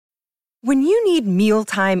When you need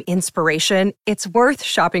mealtime inspiration, it's worth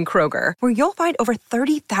shopping Kroger, where you'll find over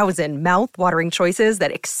 30,000 mouth-watering choices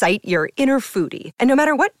that excite your inner foodie. And no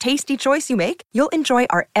matter what tasty choice you make, you'll enjoy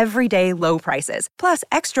our everyday low prices, plus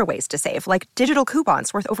extra ways to save, like digital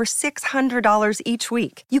coupons worth over $600 each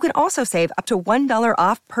week. You can also save up to $1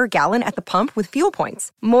 off per gallon at the pump with fuel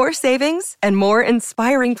points. More savings and more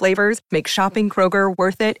inspiring flavors make shopping Kroger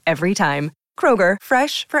worth it every time. Kroger,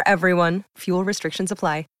 fresh for everyone. Fuel restrictions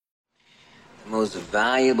apply. The most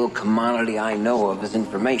valuable commodity I know of is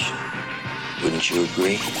information. Wouldn't you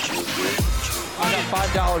agree? I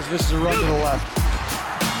got $5. This is a run to the left.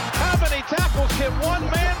 How many tackles can one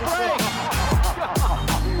man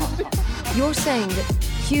break? You're saying that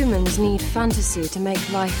humans need fantasy to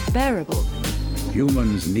make life bearable?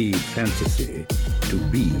 Humans need fantasy to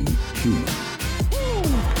be human.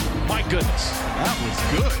 My goodness, that was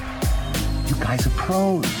good. You guys are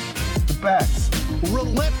pros. The best.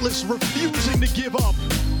 Relentless, refusing to give up.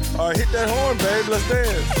 All right, hit that horn, babe. Let's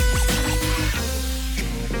dance.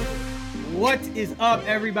 What is up,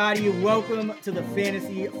 everybody? Welcome to the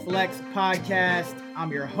Fantasy Flex Podcast.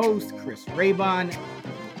 I'm your host, Chris Raybon,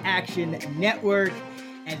 Action Network.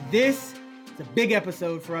 And this is a big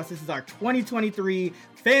episode for us. This is our 2023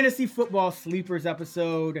 Fantasy Football Sleepers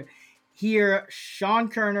episode. Here,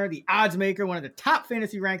 Sean Koerner, the odds maker, one of the top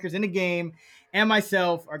fantasy rankers in the game, and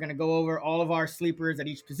myself are going to go over all of our sleepers at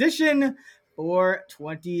each position for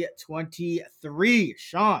 2023.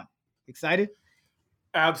 Sean, excited?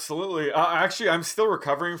 Absolutely. Actually, I'm still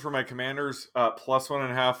recovering from my Commanders plus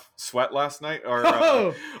 1.5 sweat last night.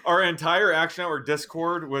 Our entire Action Network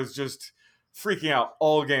Discord was just freaking out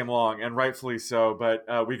all game long, and rightfully so. But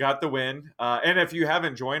we got the win. And if you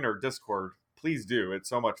haven't joined our Discord, please do. It's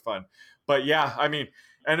so much fun. But yeah, I mean,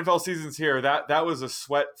 NFL season's here. That was a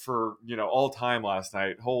sweat for, all time last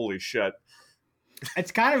night. Holy shit.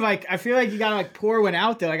 It's kind of like, I feel like you got to like pour one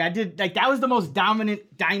out there. That was the most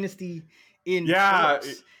dominant dynasty in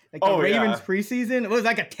sports. Like the Ravens preseason. It was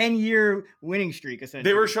like a 10-year winning streak, essentially.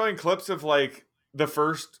 They were showing clips of like the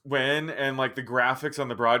first win, and like the graphics on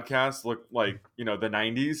the broadcast looked like, the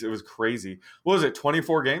 90s. It was crazy. What was it,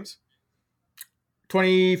 24 games?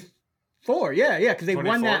 24, yeah, because they 24?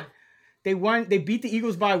 won that. They beat the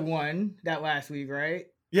Eagles by 1 that last week, right?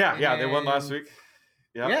 Yeah, they won last week.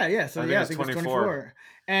 Yep. Yeah. So I think it was 24.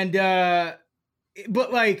 And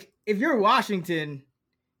but like, if you're Washington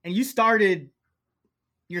and you started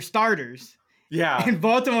your starters, and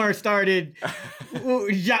Baltimore started,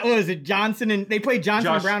 what was it, Johnson, and they played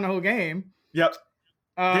Johnson and Brown the whole game. Yep.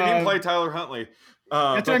 They didn't even play Tyler Huntley.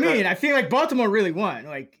 That's what I mean. I feel like Baltimore really won.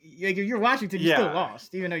 Like if you're Washington, you still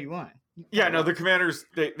lost, even though you won. Yeah, no, the Commanders,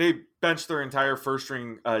 they benched their entire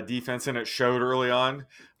first-string defense, and it showed early on.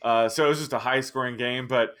 So it was just a high-scoring game,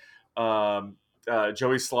 but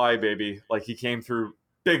Joey Sly, baby, like he came through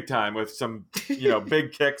big time with some,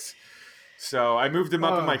 big kicks. So I moved him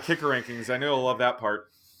up in my kicker rankings. I know I'll love that part.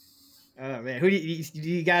 Oh man, who do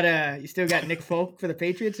you got? You still got Nick Folk for the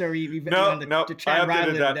Patriots, or you no? To Chad I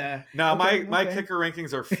updated Ryland, that. No, my kicker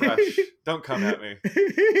rankings are fresh. Don't come at me.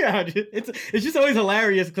 Yeah, it's just always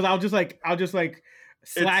hilarious because I'll just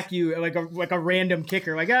slack you like a random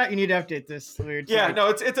kicker. Like, you need to update this.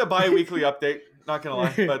 It's a bi-weekly update. Not gonna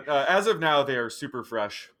lie, but as of now, they are super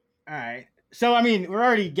fresh. All right. So I mean, we're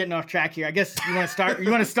already getting off track here. I guess you want to start.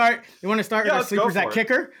 You want to start with our sleepers at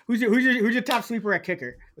kicker. Who's your top sleeper at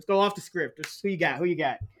kicker? Let's go off the script. Who you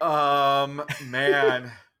got?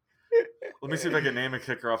 Man. Let me see if I can name a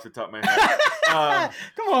kicker off the top of my head.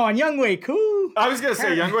 Come on, Younghoe Koo. I was gonna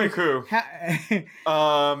say Younghoe Koo.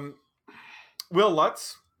 Will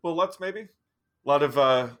Lutz, maybe. A lot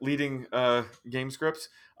of leading game scripts.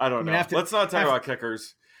 I don't know. Let's not talk about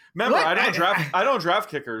kickers. Remember, I don't draft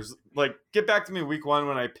kickers. Like, get back to me week 1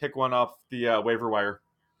 when I pick one off the waiver wire.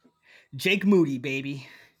 Jake Moody, baby,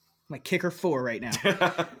 my kicker 4 right now.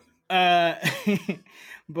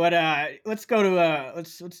 But let's go to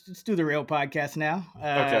let's do the real podcast now.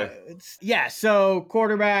 Okay. So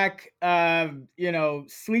quarterback,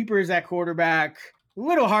 sleepers at quarterback, a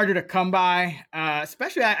little harder to come by.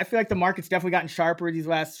 Especially, I feel like the market's definitely gotten sharper these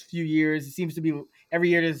last few years. It seems to be every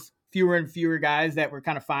year there's fewer and fewer guys that we're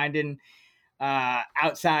kind of finding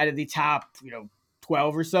outside of the top,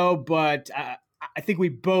 12 or so. But I think we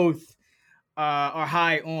both are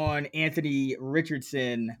high on Anthony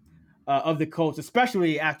Richardson of the Colts,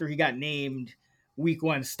 especially after he got named week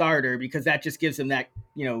 1 starter, because that just gives him that,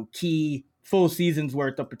 key full season's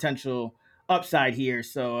worth of potential upside here.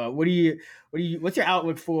 So what's your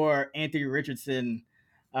outlook for Anthony Richardson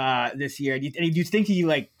this year? Do you think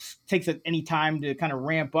he takes any time to kind of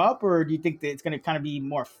ramp up, or do you think that it's going to kind of be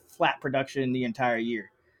more flat production the entire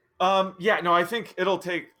year? I think it'll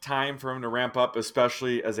take time for him to ramp up,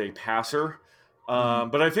 especially as a passer.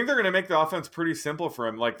 But I think they're going to make the offense pretty simple for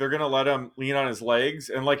him. Like, they're going to let him lean on his legs.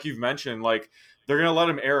 And like you've mentioned, like, they're going to let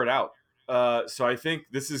him air it out. So I think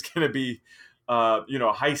this is going to be,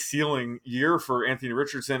 a high ceiling year for Anthony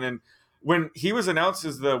Richardson. And when he was announced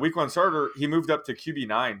as the week 1 starter, he moved up to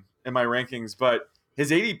QB9 in my rankings. But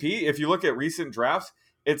his ADP, if you look at recent drafts,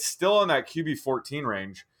 it's still in that QB 14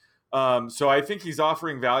 range. So I think he's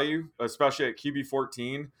offering value, especially at QB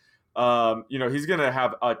 14. He's going to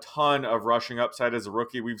have a ton of rushing upside as a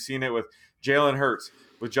rookie. We've seen it with Jalen Hurts,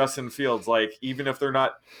 with Justin Fields. Like, even if they're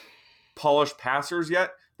not polished passers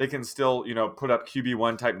yet, they can still, put up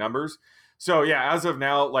QB1 type numbers. So yeah, as of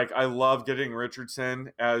now, like, I love getting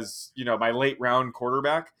Richardson as, my late round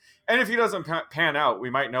quarterback. And if he doesn't pan out, we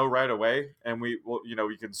might know right away, and we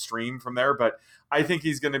can stream from there. But I think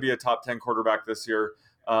he's going to be a top 10 quarterback this year.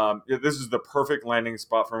 This is the perfect landing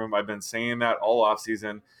spot for him. I've been saying that all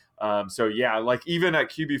offseason. So yeah, like, even at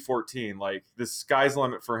QB 14, like, the sky's the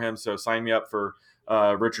limit for him. So sign me up for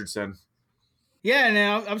Richardson. Yeah,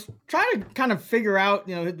 now I was trying to kind of figure out,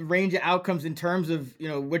 the range of outcomes in terms of,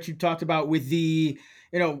 what you talked about with the,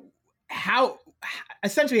 how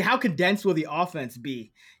condensed will the offense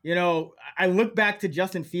be? I look back to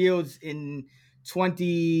Justin Fields in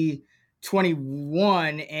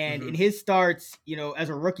 2021, and in his starts, as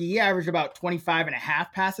a rookie, he averaged about 25 and a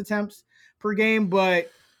half pass attempts per game. But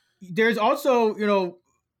there's also,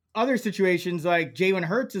 other situations like Jalen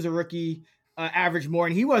Hurts as a rookie averaged more,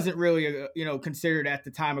 and he wasn't really, considered at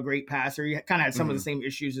the time a great passer. He kind of had some of the same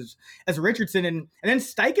issues as Richardson. And then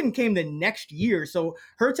Steichen came the next year. So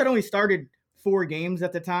Hurts had only started 4 games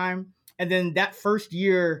at the time. And then that first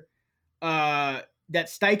year that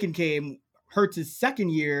Steichen came, Hurts'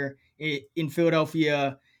 second year in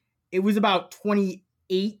Philadelphia, it was about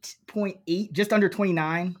 28.8, just under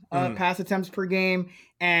 29 pass attempts per game.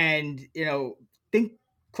 And, think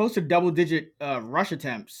close to double-digit rush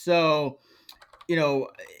attempts. So,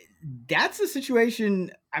 that's a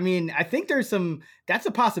situation. I mean, I think that's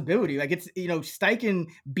a possibility. Like, it's, Steichen,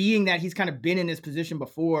 being that he's kind of been in this position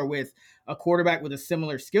before with a quarterback with a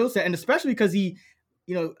similar skill set, and especially because he,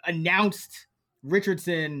 announced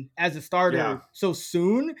Richardson as a starter so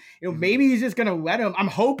soon, maybe he's just going to let him. I'm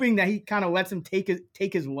hoping that he kind of lets him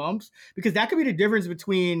take his lumps, because that could be the difference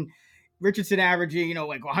between Richardson averaging,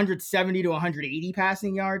 like 170 to 180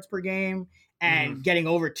 passing yards per game and getting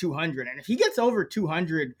over 200. And if he gets over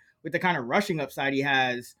 200 with the kind of rushing upside he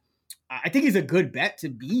has, I think he's a good bet to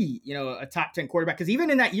be, a top 10 quarterback. Because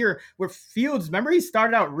even in that year where Fields, remember, he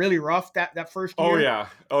started out really rough that first year.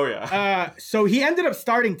 Oh yeah. So he ended up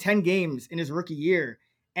starting 10 games in his rookie year.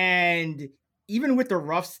 And even with the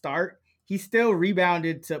rough start, he still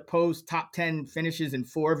rebounded to post top 10 finishes in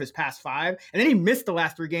 4 of his past 5. And then he missed the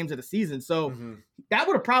last 3 games of the season. So that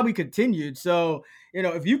would have probably continued. So,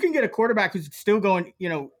 if you can get a quarterback who's still going,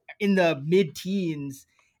 in the mid-teens,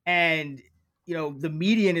 and, the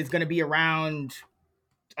median is going to be around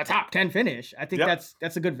a top 10 finish, I think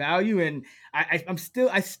that's a good value. And I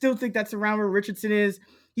still think that's around where Richardson is.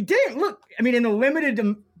 He didn't look, in the limited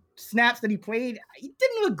snaps that he played, he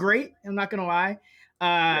didn't look great. I'm not going to lie.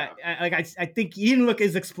 I think he didn't look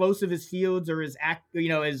as explosive as Fields, or as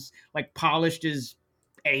like polished as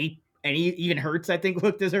even Hurts, I think,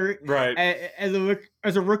 looked as a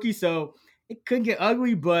rookie. So it could get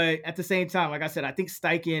ugly, but at the same time, like I said, I think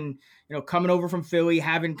Steichen, coming over from Philly,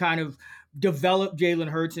 having kind of developed Jalen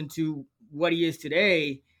Hurts into what he is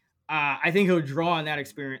today, I think he'll draw on that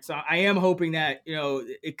experience. So I am hoping that,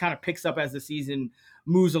 it kind of picks up as the season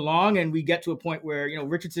moves along, and we get to a point where,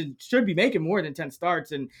 Richardson should be making more than 10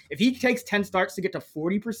 starts. And if he takes 10 starts to get to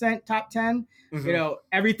 40% top 10,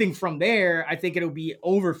 everything from there, I think it'll be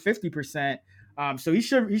over 50%. So he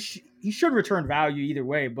should return value either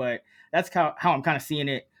way, but that's how I'm kind of seeing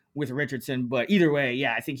it with Richardson. But either way,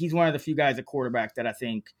 yeah, I think he's one of the few guys at quarterback that I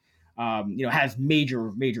think, has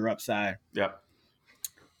major upside. Yeah.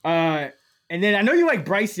 And then I know you like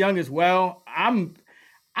Bryce Young as well. I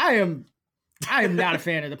am not a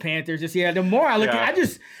fan of the Panthers this year. The more I look at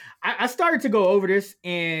it, I started to go over this,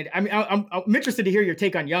 and I'm interested to hear your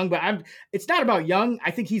take on Young, but it's not about Young.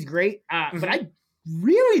 I think he's great. But I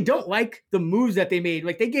really don't like the moves that they made.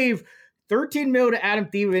 Like, they gave $13 million to Adam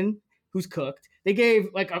Thielen, who's cooked. They gave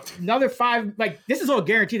like another $5 million, this is all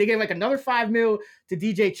guaranteed. They gave like another $5 million to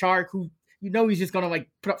DJ Chark, who, he's just going to like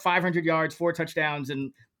put up 500 yards, 4 touchdowns,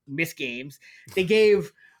 and miss games. They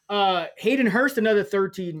gave Hayden Hurst another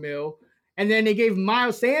 $13 million. And then they gave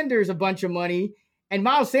Miles Sanders a bunch of money. And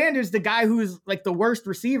Miles Sanders, the guy who's like the worst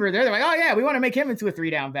receiver, they're like, oh yeah, we want to make him into a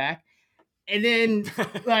 3-down back. And then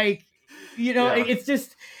It's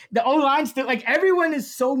just the O-line still, like, everyone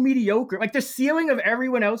is so mediocre. Like, the ceiling of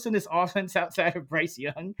everyone else in this offense outside of Bryce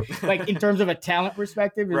Young, like, in terms of a talent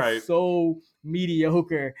perspective, is so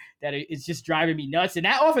mediocre that it's just driving me nuts. And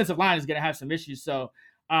that offensive line is going to have some issues. So,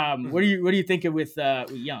 what are you thinking with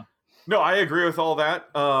Young? No, I agree with all that.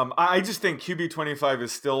 I just think QB 25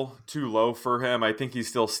 is still too low for him. I think he's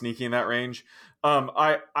still sneaky in that range.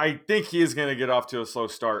 I think he is going to get off to a slow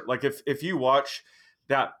start. Like, if you watch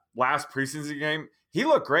that last preseason game, he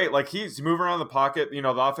looked great. Like, he's moving around the pocket. The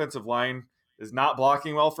offensive line is not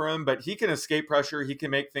blocking well for him, but he can escape pressure. He can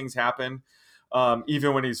make things happen,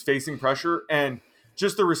 even when he's facing pressure. And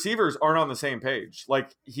just the receivers aren't on the same page.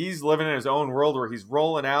 Like, he's living in his own world where he's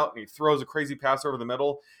rolling out and he throws a crazy pass over the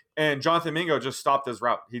middle. And Jonathan Mingo just stopped his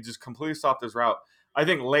route. He just completely stopped his route. I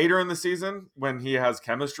think later in the season, when he has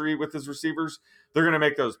chemistry with his receivers, they're going to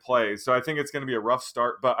make those plays. So I think it's going to be a rough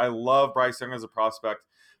start, but I love Bryce Young as a prospect.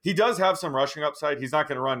 He does have some rushing upside. He's not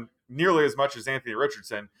going to run nearly as much as Anthony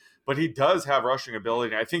Richardson, but he does have rushing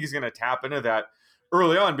ability. I think he's going to tap into that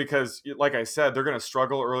early on because, like I said, they're going to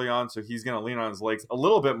struggle early on, so he's going to lean on his legs a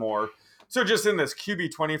little bit more. So just in this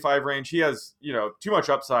QB 25 range, he has, too much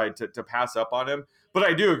upside to pass up on him. But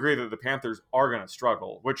I do agree that the Panthers are going to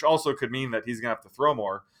struggle, which also could mean that he's going to have to throw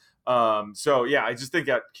more. I just think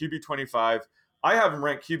at QB 25, I have him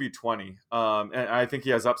ranked QB 20, and I think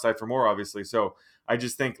he has upside for more, obviously. So I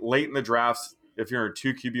just think late in the drafts, if you're in a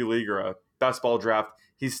 2 QB league or a best ball draft,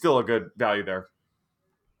 he's still a good value there.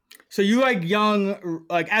 So you like Young,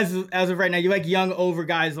 like as of right now, you like Young over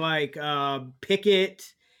guys like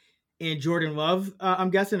Pickett and Jordan Love,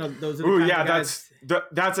 I'm guessing. Those are the guys.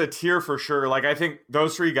 That's a tier for sure. Like, I think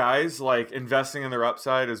those 3 guys, like, investing in their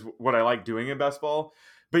upside is what I like doing in best ball.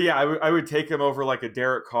 But yeah, I would take him over like a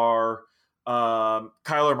Derek Carr,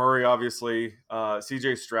 Kyler Murray, obviously,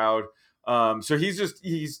 CJ Stroud. So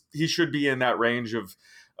he should be in that range of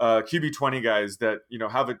QB 20 guys that,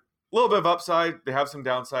 have a little bit of upside. They have some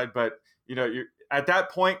downside, but you're at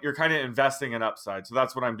that point, you're kind of investing in upside. So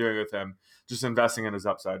that's what I'm doing with him, just investing in his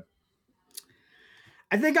upside.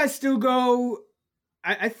 I think I still go.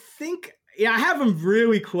 I think, I have him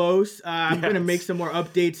really close. I'm going to make some more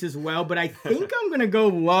updates as well, but I think I'm going to go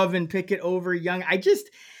Love and Pickett over Young. I just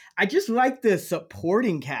like the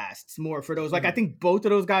supporting casts more for those. Like, I think both of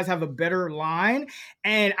those guys have a better line,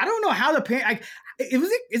 and I don't know how is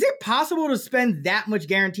it possible to spend that much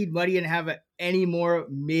guaranteed money and have any more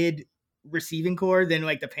mid receiving core than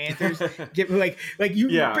like the Panthers?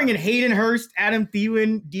 Bring in Hayden Hurst, Adam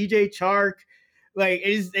Thielen, DJ Chark. Like,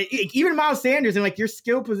 even Miles Sanders, and like your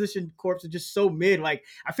skill position corps are just so mid. Like,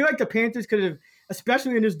 I feel like the Panthers could have,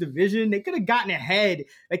 especially in this division, they could have gotten ahead.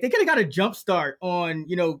 Like, they could have got a jump start on,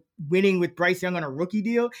 winning with Bryce Young on a rookie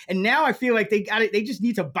deal. And now I feel like they just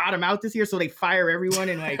need to bottom out this year, so they fire everyone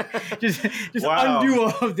and like just undo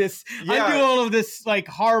all of this, like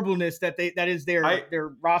horribleness that is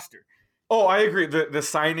their roster. Oh, I agree. The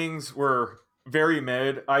signings were very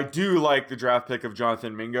mid. I do like the draft pick of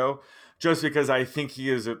Jonathan Mingo, just because I think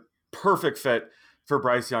he is a perfect fit for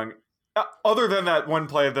Bryce Young. Other than that one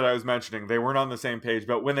play that I was mentioning, they weren't on the same page.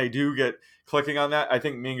 But when they do get clicking on that, I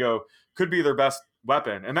think Mingo could be their best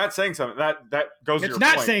weapon. And that's saying something. That goes to your point.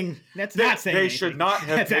 That's not saying they anything. should not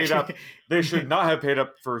have paid up. They should not have paid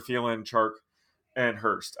up for Thielen, Chark, and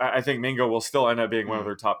Hurst. I think Mingo will still end up being one of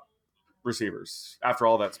their top receivers after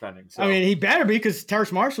all that spending. So. I mean, he better be, because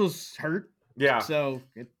Terrace Marshall's hurt. Yeah. So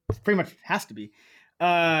it pretty much has to be.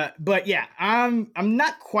 But yeah, I'm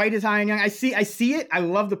not quite as high on Young. I see it. I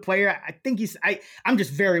love the player. I think I'm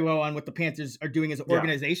just very low on what the Panthers are doing as an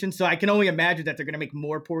organization. So I can only imagine that they're going to make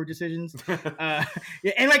more poor decisions.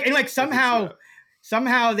 and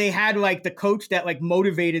somehow they had like the coach that like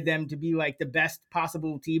motivated them to be like the best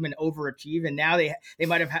possible team and overachieve. And now they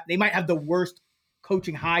might have the worst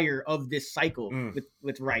coaching hire of this cycle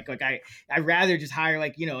with Reich. Like I'd rather just hire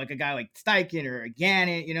like a guy like Steichen or a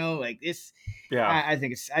Gannon, like this. Yeah, I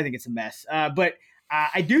think it's a mess. But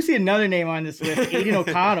I do see another name on this list, Aiden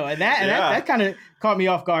O'Connell, and that kind of caught me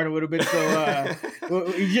off guard a little bit. So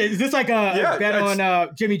is this like a bet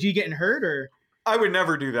on Jimmy G getting hurt, or? I would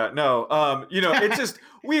never do that. No. It's just,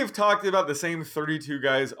 we have talked about the same 32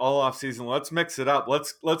 guys all off season. Let's mix it up.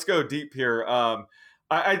 Let's go deep here.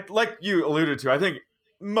 I like you alluded to, I think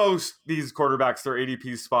most these quarterbacks, their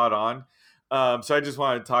ADP spot on. So I just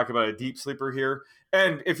wanted to talk about a deep sleeper here.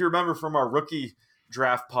 And if you remember from our rookie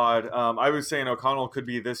draft pod, I was saying O'Connell could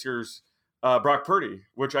be this year's Brock Purdy,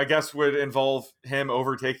 which I guess would involve him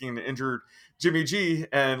overtaking the injured Jimmy G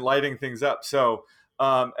and lighting things up. So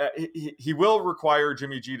he will require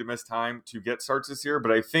Jimmy G to miss time to get starts this year.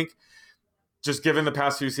 But I think just given the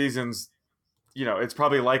past few seasons, it's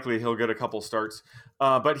probably likely he'll get a couple starts.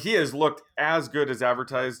 But he has looked as good as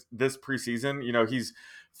advertised this preseason. He's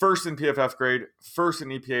first in PFF grade, first in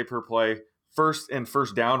EPA per play, first in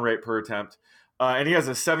first down rate per attempt. And he has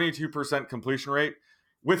a 72% completion rate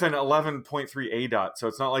with an 11.3 ADOT. So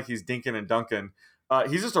it's not like he's dinking and dunking.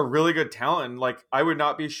 He's just a really good talent. And like, I would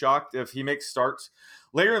not be shocked if he makes starts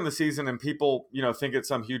later in the season and people, think it's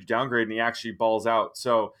some huge downgrade and he actually balls out.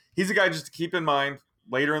 So he's a guy just to keep in mind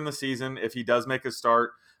later in the season if he does make a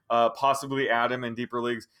start, possibly add him in deeper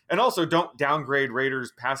leagues. And also don't downgrade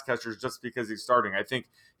Raiders pass catchers just because he's starting. I think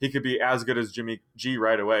he could be as good as Jimmy G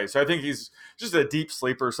right away. So I think he's just a deep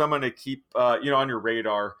sleeper, someone to keep, on your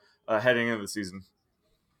radar heading into the season.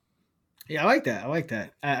 Yeah, I like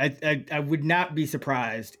that. I would not be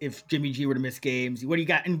surprised if Jimmy G were to miss games. What do you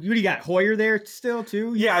got? And you got Hoyer there still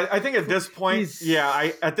too? Yeah, I think at this point,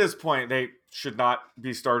 at this point they should not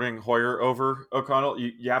be starting Hoyer over O'Connell.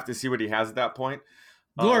 You have to see what he has at that point.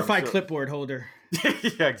 Glorified clipboard holder.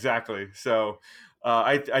 Yeah, exactly. So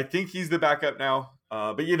I think he's the backup now,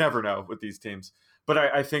 but you never know with these teams. But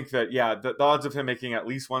I think that, the odds of him making at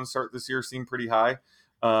least one start this year seem pretty high.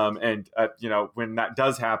 And when that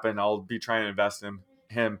does happen, I'll be trying to invest in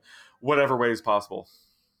him whatever way is possible.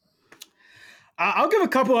 I'll give a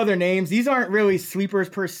couple other names. These aren't really sleepers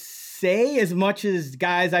per se as much as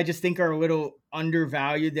guys I just think are a little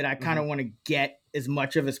undervalued that I kind of want to get as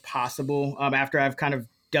much of as possible after I've kind of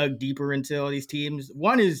dug deeper into all these teams.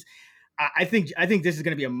 One is I think this is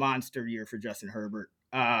going to be a monster year for Justin Herbert.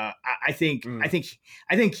 I think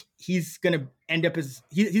he's going to end up as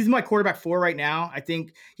he's my quarterback 4 right now. I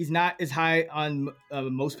think he's not as high on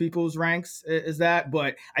most people's ranks as that,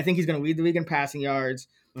 but I think he's going to lead the league in passing yards.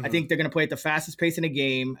 I think they're going to play at the fastest pace in the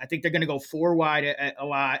game. I think they're going to go 4 wide a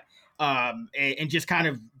lot and just kind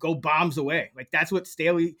of go bombs away. Like that's what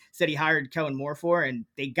Staley said he hired Kellen Moore for, and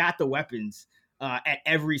they got the weapons at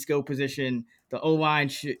every skill position. The O-line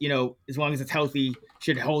should, as long as it's healthy,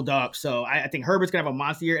 should hold up. So I think Herbert's going to have a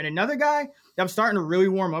monster year. And another guy that I'm starting to really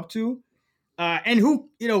warm up to and who,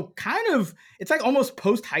 kind of, it's like almost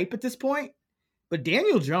post-hype at this point, but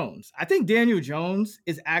Daniel Jones. I think Daniel Jones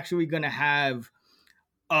is actually going to have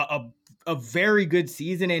a very good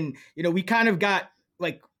season. And, we kind of got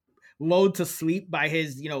like lulled to sleep by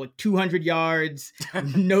his, 200 yards,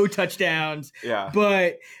 no touchdowns. Yeah.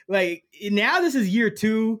 But like now this is year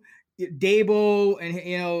 2. Dable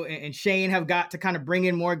and Shane have got to kind of bring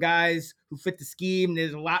in more guys who fit the scheme.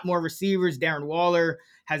 There's a lot more receivers. Darren Waller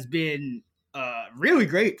has been really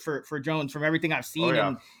great for Jones from everything I've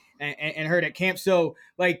seen and heard at camp. So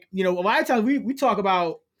like, a lot of times we talk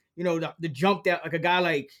about, the jump that like a guy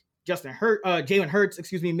like Jalen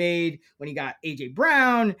Hurts, made when he got AJ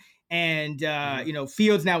Brown and,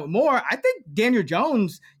 Fields now with Moore. I think Daniel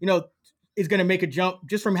Jones, is going to make a jump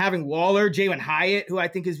just from having Waller, Jalen Hyatt, who I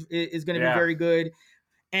think is going to be very good.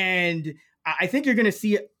 And I think you're going to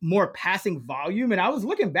see more passing volume. And I was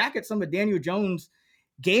looking back at some of Daniel Jones'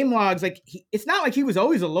 game logs. Like it's not like he was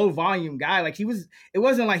always a low volume guy. Like it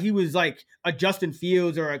wasn't like he was like a Justin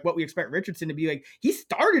Fields or like what we expect Richardson to be. Like he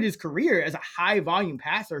started his career as a high volume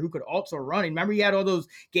passer who could also run. And remember he had all those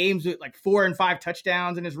games with like 4 and 5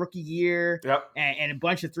 touchdowns in his rookie year and a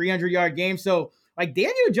bunch of 300-yard games. So like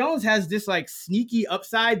Daniel Jones has this like sneaky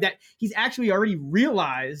upside that he's actually already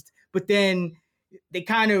realized, but then they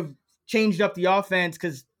kind of changed up the offense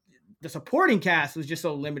because the supporting cast was just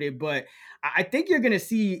so limited. But I think you're going to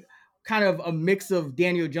see kind of a mix of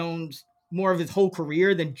Daniel Jones, more of his whole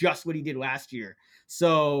career than just what he did last year.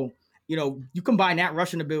 So, you combine that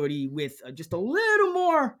rushing ability with just a little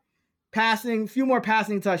more passing, few more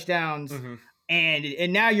passing touchdowns.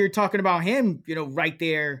 And now you're talking about him, right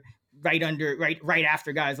there, right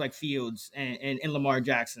after guys like Fields and Lamar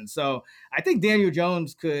Jackson. So I think Daniel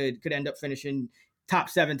Jones could end up finishing top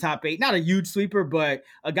 7, top 8. Not a huge sleeper, but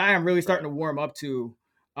a guy I'm really starting to warm up to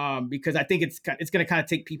because I think it's going to kind of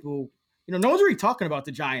take people. No one's really talking about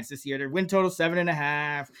the Giants this year. Their win total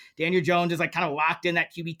 7.5. Daniel Jones is like kind of locked in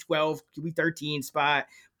that QB 12, QB 13 spot.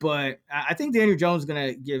 But I think Daniel Jones is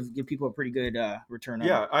going to give people a pretty good return.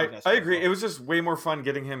 Yeah, I agree. It was just way more fun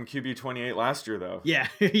getting him QB 28 last year, though. Yeah,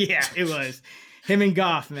 it was. Him and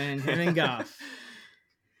Goff, man. Him and Goff.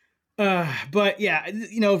 But yeah,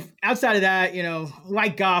 outside of that,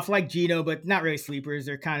 like Goff, like Geno, but not really sleepers.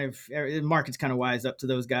 They're kind of the market's kind of wise up to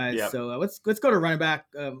those guys. Yep. So let's go to running back,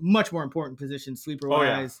 much more important position sleeper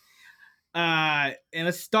wise. And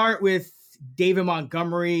let's start with David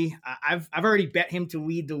Montgomery. I've already bet him to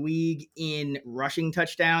lead the league in rushing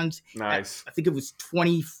touchdowns. Nice. I think it was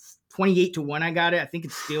 28 to 1. I got it. I think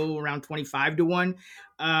it's still around 25 to 1.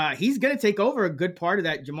 He's going to take over a good part of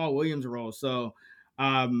that Jamal Williams role. So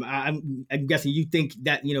I'm guessing you think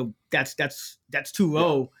that, that's too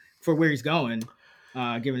low for where he's going,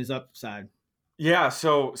 given his upside. Yeah.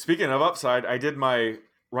 So speaking of upside, I did my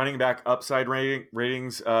running back upside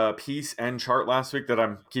ratings piece and chart last week that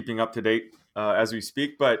I'm keeping up to date as we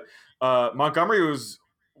speak. But Montgomery was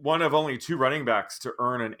one of only 2 running backs to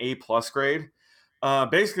earn an A+ grade,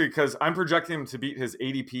 basically because I'm projecting him to beat his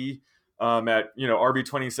ADP at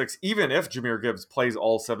RB26, even if Jahmyr Gibbs plays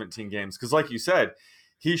all 17 games. Because like you said,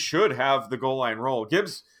 he should have the goal line role.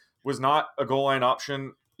 Gibbs was not a goal line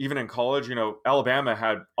option even in college. Alabama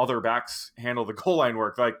had other backs handle the goal line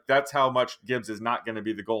work. Like, that's how much Gibbs is not going to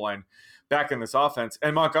be the goal line back in this offense.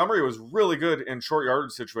 And Montgomery was really good in short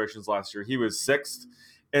yardage situations last year. He was 6th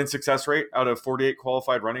in success rate out of 48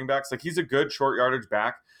 qualified running backs. Like, he's a good short yardage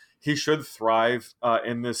back. He should thrive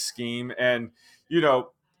in this scheme. And,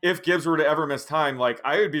 if Gibbs were to ever miss time, like,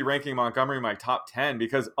 I would be ranking Montgomery in my top 10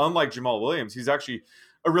 because unlike Jamal Williams, he's actually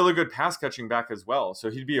a really good pass catching back as well. So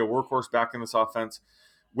he'd be a workhorse back in this offense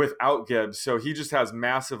without Gibbs. So he just has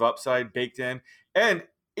massive upside baked in. And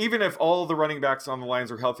even if all the running backs on the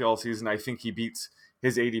lines are healthy all season, I think he beats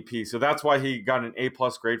his ADP. So that's why he got an A+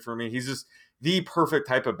 grade for me. He's just the perfect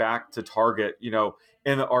type of back to target, in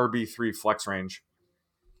the RB3 flex range.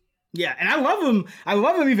 Yeah, and I love him. I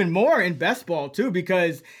love him even more in best ball too,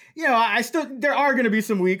 because there are going to be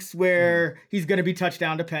some weeks where he's going to be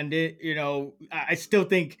touchdown dependent. I still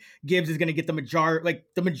think Gibbs is going to get the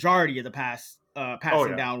majority of the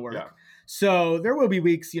passing down work. Yeah. So there will be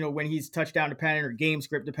weeks, when he's touchdown dependent or game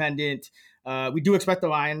script dependent. We do expect the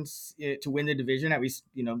Lions to win the division, at least,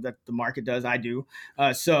 that the market does. I do.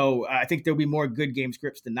 So I think there'll be more good game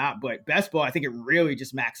scripts than not. But best ball, I think it really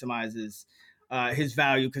just maximizes his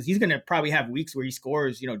value, because he's going to probably have weeks where he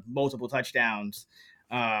scores, multiple touchdowns.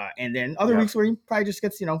 And then other weeks where he probably just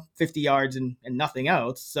gets, 50 yards and nothing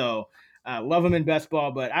else. So love him in best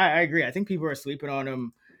ball. But I agree. I think people are sleeping on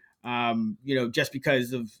him, just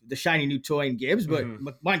because of the shiny new toy in Gibbs. But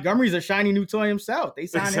Montgomery's a shiny new toy himself. They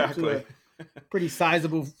signed him to a pretty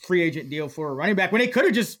sizable free agent deal for a running back when they could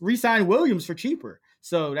have just re-signed Williams for cheaper.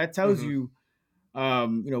 So that tells you,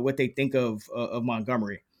 what they think of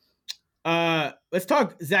Montgomery. Let's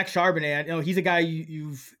talk Zach Charbonnet. I know he's a guy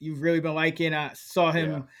you've really been liking. I saw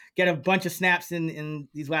him get a bunch of snaps in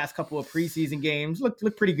these last couple of preseason games. Looked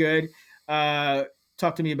pretty good.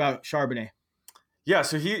 Talk to me about Charbonnet. Yeah,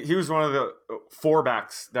 so he was one of the 4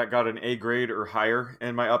 backs that got an A grade or higher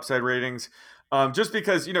in my upside ratings. Just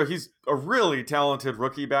because, he's a really talented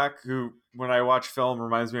rookie back who, when I watch film,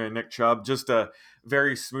 reminds me of Nick Chubb. Just a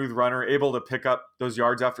very smooth runner, able to pick up those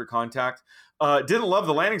yards after contact. Didn't love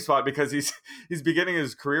the landing spot because he's beginning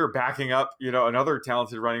his career backing up, another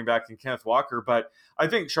talented running back in Kenneth Walker. But I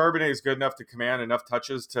think Charbonnet is good enough to command enough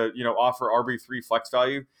touches to, offer RB3 flex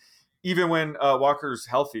value, even when Walker's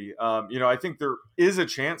healthy. I think there is a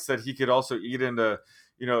chance that he could also eat into,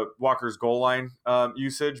 Walker's goal line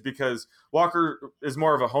usage, because Walker is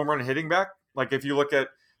more of a home run hitting back. Like, if you look at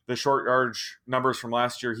the short yardage numbers from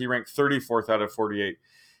last year, he ranked 34th out of 48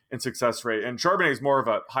 in success rate. And Charbonnet is more of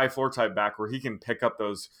a high floor type back where he can pick up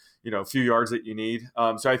those, few yards that you need.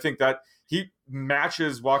 So I think that he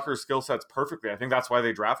matches Walker's skill sets perfectly. I think that's why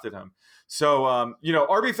they drafted him. So,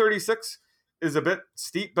 RB36 is a bit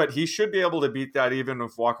steep, but he should be able to beat that even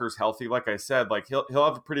if Walker's healthy. Like I said, like he'll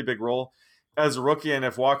have a pretty big role as a rookie. And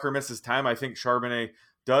if Walker misses time, I think Charbonnet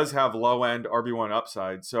does have low end RB1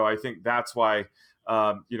 upside. So I think that's why,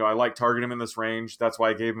 I like targeting him in this range. That's why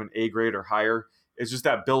I gave him an A grade or higher. It's just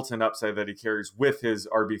that built-in upside that he carries with his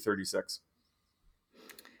RB36.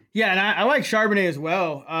 Yeah, and I like Charbonnet as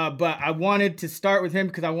well, but I wanted to start with him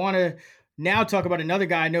because I want to now talk about another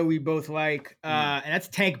guy I know we both like, and that's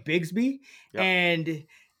Tank Bigsby. Yep. And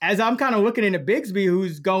as I'm kind of looking into Bigsby,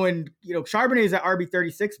 who's going, Charbonnet is at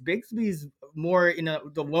RB36. Bigsby's more in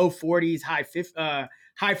the low 40s, high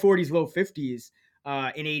 40s, low 50s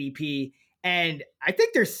in ADP. And I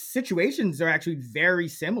think their situations are actually very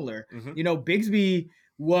similar. Bigsby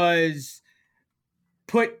was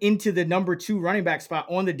put into the number 2 running back spot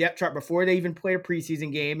on the depth chart before they even played a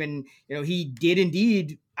preseason game. And, he did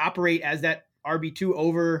indeed operate as that RB2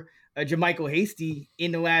 over JaMycal Hasty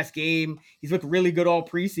in the last game. He's looked really good all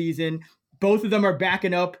preseason. Both of them are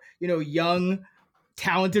backing up, young,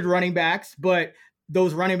 talented running backs, but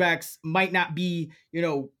those running backs might not be,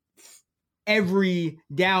 every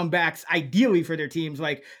down backs ideally for their teams.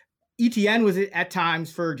 Like ETN was at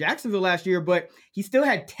times for Jacksonville last year, but he still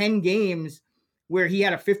had 10 games where he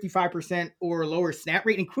had a 55% or lower snap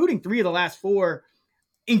rate, including 3 of the last 4,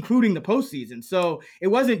 including the postseason. So it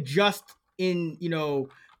wasn't just in,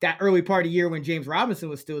 that early part of the year when James Robinson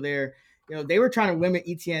was still there. they were trying to limit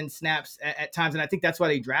Etienne snaps at times, and I think that's why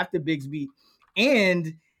they drafted Bigsby.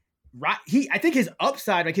 And I think his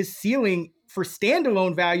upside, like his ceiling for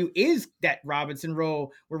standalone value, is that Robinson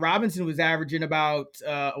role, where Robinson was averaging about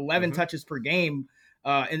 11 touches per game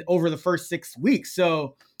over the first 6 weeks.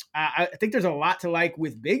 So I think there's a lot to like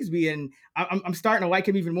with Bigsby, and I'm starting to like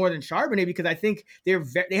him even more than Charbonnet, because I think they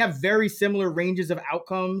have very similar ranges of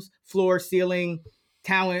outcomes, floor, ceiling,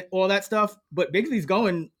 talent, all that stuff. But Bigsby's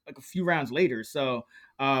going like a few rounds later. So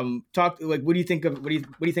what do you think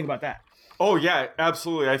about that? Oh yeah,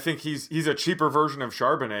 absolutely. I think he's a cheaper version of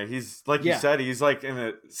Charbonnet. He's like you said, he's like in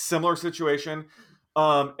a similar situation.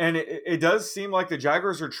 And it does seem like the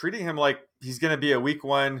Jaguars are treating him like he's going to be a week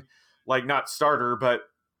one, like not starter, but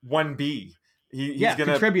 1B. He's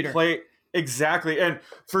going to play. Exactly. And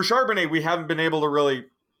for Charbonnet, we haven't been able to really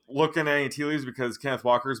look into any tea leaves because Kenneth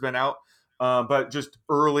Walker's been out. But just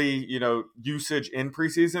early, usage in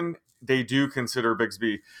preseason, they do consider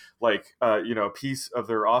Bigsby like, a piece of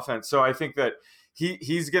their offense. So I think that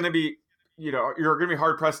he's going to be, you're going to be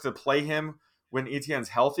hard pressed to play him when Etienne's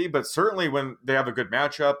healthy, but certainly when they have a good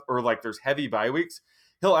matchup or like there's heavy bye weeks,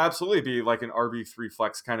 he'll absolutely be like an RB3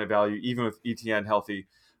 flex kind of value, even with Etienne healthy.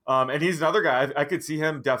 And he's another guy, I could see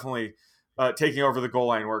him definitely taking over the goal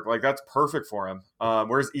line work. Like that's perfect for him.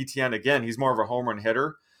 Whereas Etienne, again, he's more of a home run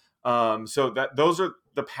hitter. So those are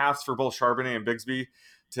the paths for both Charbonnet and Bigsby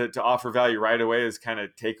to offer value right away, is kind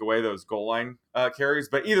of take away those goal line carries.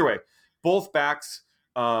 But either way, both backs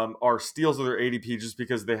are steals of their ADP just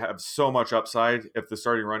because they have so much upside if the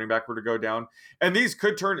starting running back were to go down. And these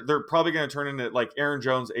they're probably going to turn into like Aaron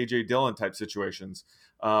Jones, AJ Dillon type situations.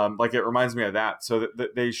 Like it reminds me of that. So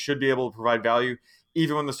that they should be able to provide value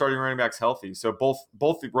even when the starting running back's healthy. So both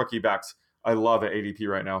the rookie backs I love at ADP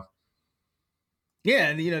right now. Yeah,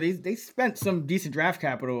 and they spent some decent draft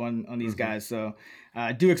capital on these guys, so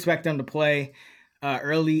I do expect them to play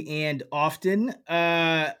early and often.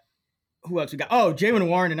 Who else we got? Oh, Jaylen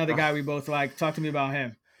Warren, another guy we both like. Talk to me about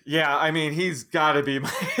him. Yeah, I mean, he's got to be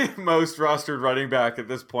my most rostered running back at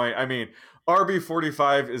this point. I mean,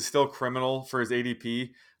 RB45 is still criminal for his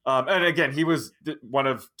ADP. And again, he was one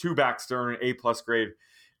of two backs to earn an A+ grade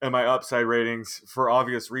in my upside ratings for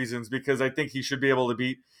obvious reasons, because I think he should be able to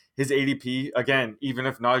beat his ADP again, even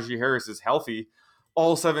if Najee Harris is healthy,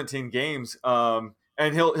 all 17 games. And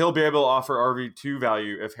he'll be able to offer RB2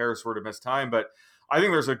 value if Harris were to miss time. But I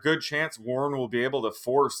think there's a good chance Warren will be able to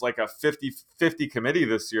force like a 50-50 committee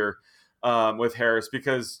this year with Harris,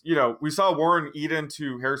 because, we saw Warren eat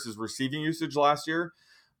into Harris's receiving usage last year.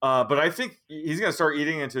 But I think he's going to start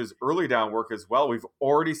eating into his early down work as well. We've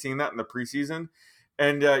already seen that in the preseason.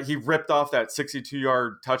 And he ripped off that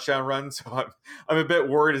 62-yard touchdown run. So I'm a bit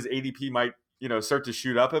worried his ADP might, start to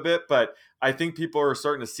shoot up a bit. But I think people are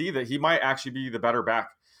starting to see that he might actually be the better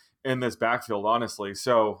back in this backfield, honestly.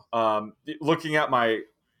 So looking at my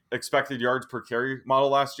expected yards per carry model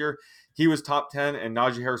last year, he was top 10 and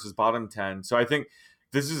Najee Harris was bottom 10. So I think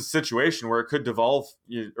this is a situation where it could devolve,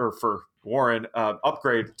 or for Warren,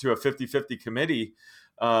 upgrade to a 50-50 committee,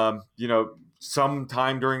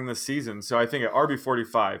 sometime during the season. So I think at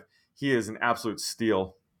RB45, he is an absolute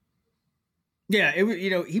steal. Yeah,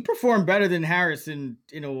 he performed better than Harris in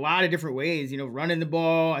a lot of different ways, running the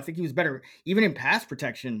ball. I think he was better even in pass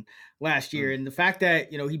protection last year. And the fact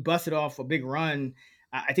that, he busted off a big run,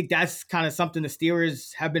 I think that's kind of something the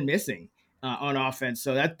Steelers have been missing on offense.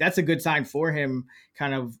 So that's a good sign for him,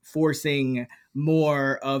 kind of forcing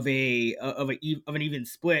more of an even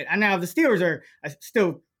split. And now the Steelers are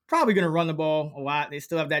still probably going to run the ball a lot. They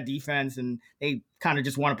still have that defense, and they kind of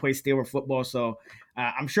just want to play Steeler football. So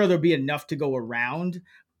I'm sure there'll be enough to go around.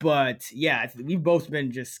 But yeah, we've both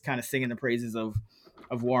been just kind of singing the praises of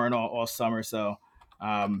Warren all summer. So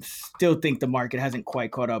still think the market hasn't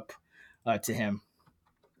quite caught up to him.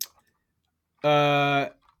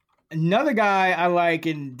 Another guy I like,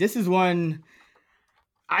 and this is one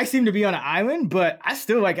I seem to be on an island, but I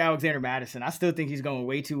still like Alexander Mattison. I still think he's going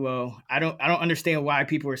way too low. I don't understand why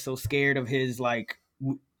people are so scared of his, I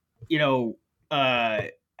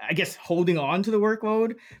guess holding on to the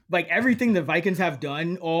workload. Like everything the Vikings have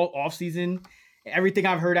done all offseason, everything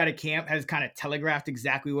I've heard out of camp has kind of telegraphed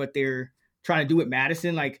exactly what they're trying to do with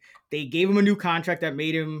Mattison. Like they gave him a new contract that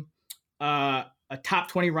made him a top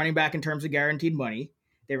 20 running back in terms of guaranteed money.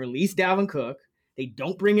 They released Dalvin Cook. They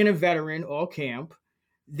don't bring in a veteran all camp.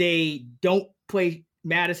 They don't play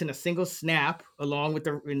Madison a single snap along with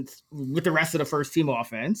the rest of the first team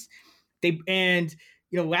offense.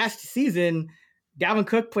 Last season, Dalvin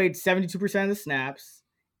Cook played 72% of the snaps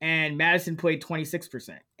and Madison played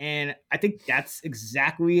 26%. And I think that's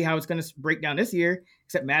exactly how it's going to break down this year,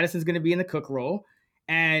 except Madison's going to be in the Cook role.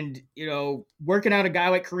 And, working out a guy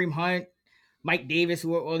like Kareem Hunt, Mike Davis,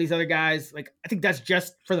 all these other guys, like, I think that's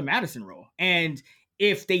just for the Madison role. And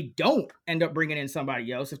if they don't end up bringing in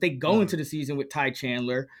somebody else, if they go into the season with Ty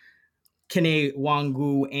Chandler, Kene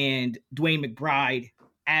Wangu, and Dwayne McBride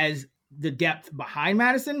as the depth behind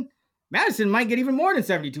Madison might get even more than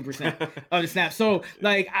 72% of the snaps. So,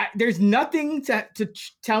 like, there's nothing to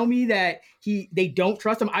tell me that they don't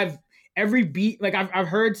trust him. I've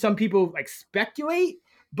heard some people like speculate,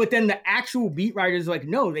 but then the actual beat writers are like,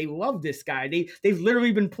 no, they love this guy. They've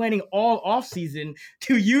literally been planning all offseason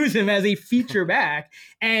to use him as a feature back.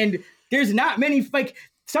 And there's not many, like,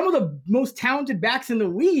 some of the most talented backs in the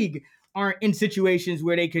league aren't in situations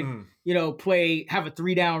where they could, have a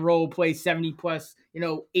 3-down role, play 70 plus,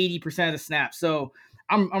 80% of the snaps. So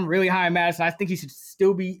I'm really high on Madison. I think he should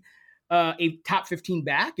still be a top 15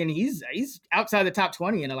 back, and he's outside the top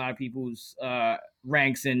 20 in a lot of people's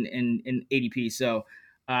ranks in ADP. So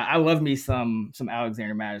I love me some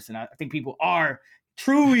Alexander Madison. I think people are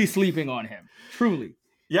truly sleeping on him. Truly.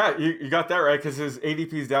 Yeah, you got that right, because his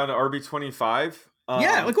ADP is down to RB25.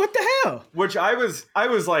 Yeah, like, what the hell? Which I was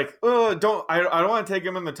like, I don't want to take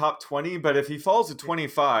him in the top 20, but if he falls to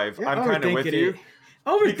 25, I'm kind of with you.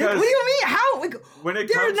 Because what do you mean? How? Like,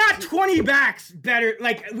 there's not 20 backs better,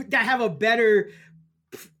 like, that have a better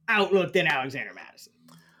outlook than Alexander Madison.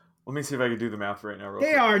 Let me see if I can do the math right now.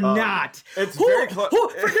 They are not. It's very close. Who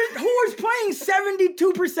is playing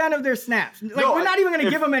 72% of their snaps? Like, we're not even going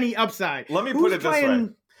to give them any upside. Let me put it this way.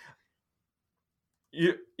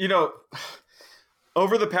 You know,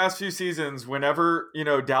 over the past few seasons, whenever,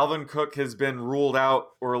 Dalvin Cook has been ruled out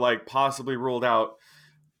or like possibly ruled out,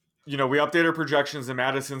 we update our projections,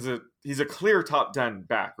 and he's a clear top 10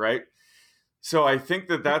 back, right? So I think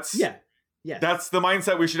that's that's the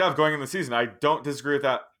mindset we should have going in the season. I don't disagree with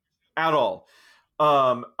that at all.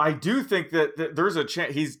 I do think that there's a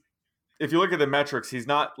chance if you look at the metrics, he's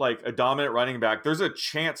not like a dominant running back. There's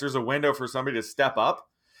a window for somebody to step up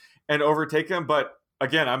and overtake him. But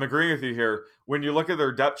again, I'm agreeing with you here. When you look at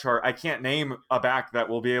their depth chart, I can't name a back that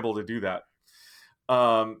will be able to do that.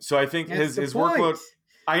 So I think his workload,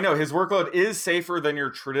 I know his workload is safer than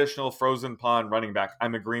your traditional frozen pond running back.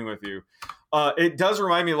 I'm agreeing with you. It does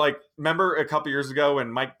remind me, like, remember a couple years ago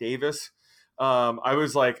when Mike Davis, I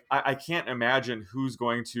was like, I can't imagine who's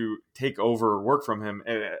going to take over work from him.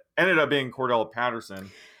 It ended up being Cordell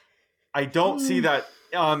Patterson. I don't see that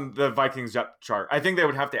on the Vikings depth chart. I think they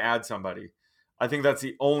would have to add somebody. I think that's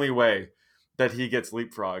the only way that he gets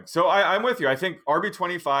leapfrogged. So I'm with you. I think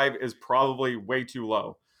RB25 is probably way too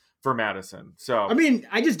low for Madison. So I mean,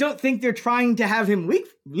 I just don't think they're trying to have him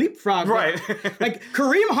leapfrog. Right. Like,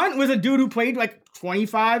 Kareem Hunt was a dude who played like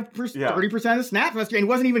 25%, 30% of the snaps last year and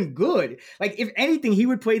wasn't even good. Like, if anything, he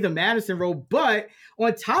would play the Madison role. But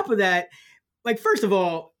on top of that, like, first of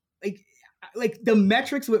all, like the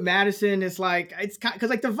metrics with Madison is like, it's kind because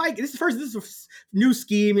like the Vikings, this is a new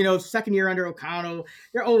scheme, second year under O'Connell.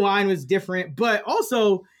 Their O-line was different, but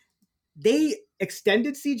also they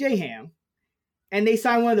extended CJ Ham. And they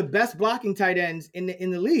signed one of the best blocking tight ends in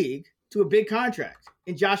the league to a big contract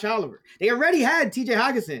in Josh Oliver. They already had TJ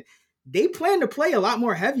Hockenson. They plan to play a lot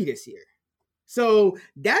more heavy this year. So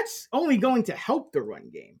that's only going to help the run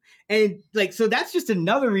game. And so that's just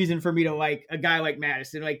another reason for me to like a guy like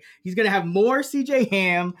Madison. Like, he's going to have more CJ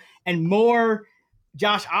Ham and more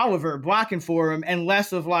Josh Oliver blocking for him, and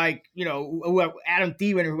less of like, Adam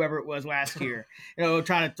Thielen or whoever it was last year,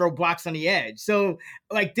 trying to throw blocks on the edge. So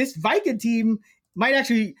like, this Viking team might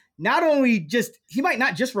actually he might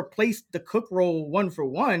not just replace the Cook role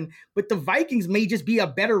 1-for-1, but the Vikings may just be a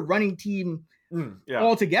better running team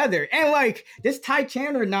altogether. And like, this Ty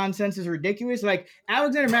Chandler nonsense is ridiculous. Like,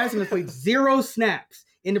 Alexander Madison has played 0 snaps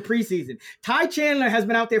in the preseason. Ty Chandler has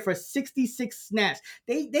been out there for 66 snaps.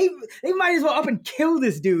 They might as well up and kill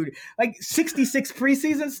this dude. Like, 66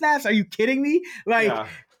 preseason snaps? Are you kidding me? Like,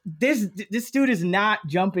 this dude is not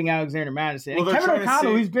jumping Alexander Madison. Well, and Kevin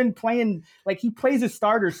O'Connell, who's been playing, like, he plays his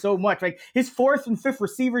starters so much. Like, his 4th and 5th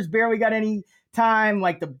receivers barely got any time.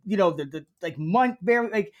 Like, the month barely,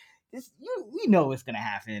 like, this, we know what's gonna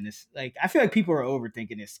happen. This, like, I feel like people are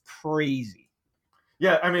overthinking this crazy.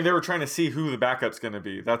 Yeah, I mean, they were trying to see who the backup's going to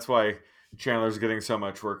be. That's why Chandler's getting so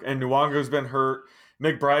much work. And Nwango's been hurt.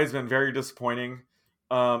 McBride's been very disappointing.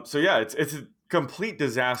 So yeah, it's a complete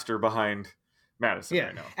disaster behind Madison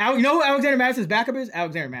right now. You know who Alexander Madison's backup is?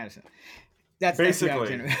 Alexander Madison. That's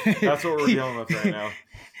basically that's what we're dealing with right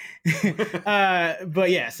now. But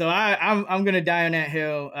yeah, so I'm gonna die on that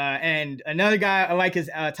hill. And another guy I like is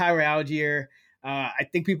Tyler Algier. I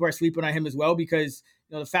think people are sleeping on him as well because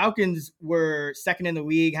the Falcons were second in the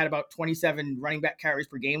league, had about 27 running back carries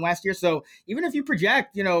per game last year. So even if you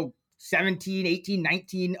project, 17, 18,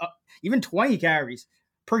 19, even 20 carries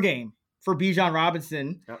per game for Bijan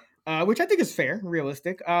Robinson, which I think is fair,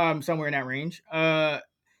 realistic, somewhere in that range,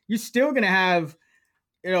 you're still going to have,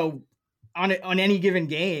 on any given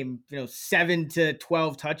game, 7 to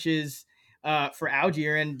 12 touches for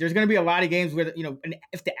Algier. And there's going to be a lot of games where,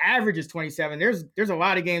 if the average is 27, there's a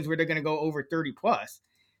lot of games where they're going to go over 30 plus.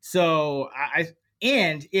 So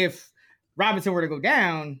and if Robinson were to go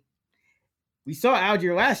down, we saw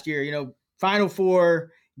Algier last year, final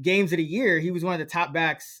 4 games of the year, he was one of the top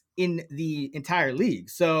backs in the entire league.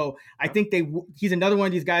 So I think he's another one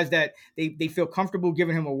of these guys that they feel comfortable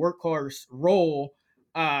giving him a workhorse role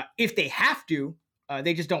if they have to.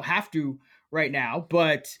 They just don't have to right now.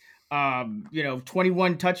 But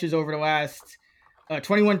 21 touches over the last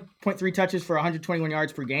 21.3 touches for 121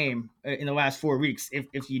 yards per game in the last 4 weeks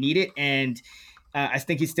if you need it. And I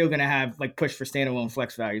think he's still going to have push for standalone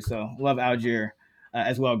flex value. So love Algier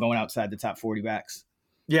as well, going outside the top 40 backs.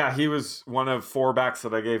 Yeah, he was one of 4 backs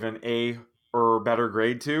that I gave an A or better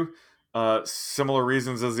grade to. Similar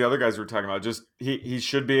reasons as the other guys we were talking about. Just he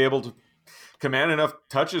should be able to command enough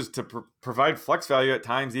touches to provide flex value at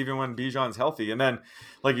times, even when Bijan's healthy. And then,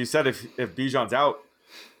 like you said, if Bijan's out,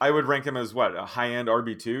 I would rank him as a high-end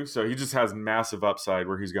RB2. So he just has massive upside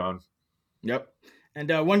where he's going. Yep. And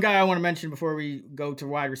one guy I want to mention before we go to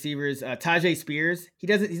wide receivers, Tyjae Spears.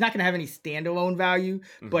 He's not going to have any standalone value,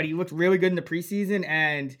 but he looked really good in the preseason.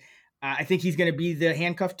 And I think he's going to be the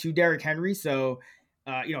handcuff to Derrick Henry. So,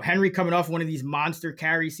 Henry coming off one of these monster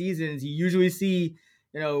carry seasons, you usually see,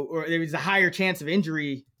 or there's a higher chance of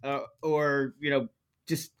injury or,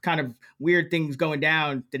 just kind of weird things going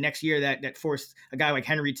down the next year that forced a guy like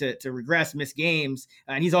Henry to regress, miss games.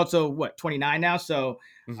 And he's also 29 now. So,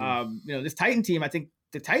 this Titan team, I think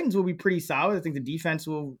the Titans will be pretty solid. I think the defense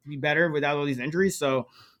will be better without all these injuries. So,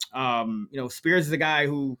 Spears is a guy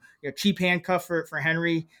who, cheap handcuff for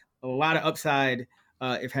Henry, a lot of upside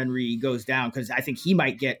if Henry goes down, because I think he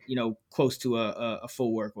might get, close to a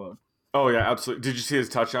full workload. Oh yeah, absolutely. Did you see his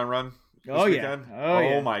touchdown run? Weekend?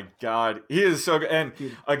 Oh my God. He is so good. And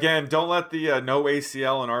again, don't let the no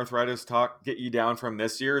ACL and arthritis talk get you down from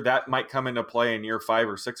this year. That might come into play in year 5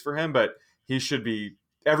 or 6 for him, but he should be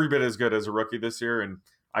every bit as good as a rookie this year. And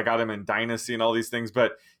I got him in Dynasty and all these things.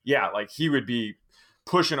 But yeah, he would be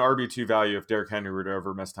pushing RB2 value if Derrick Henry were to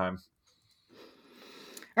ever miss time.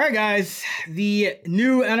 All right, guys. The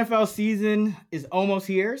new NFL season is almost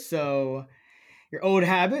here. So your old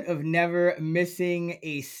habit of never missing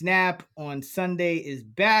a snap on Sunday is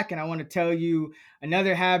back. And I want to tell you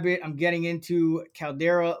another habit I'm getting into,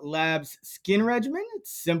 Caldera Labs skin regimen.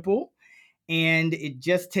 It's simple, and it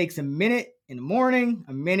just takes a minute in the morning,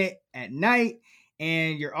 a minute at night,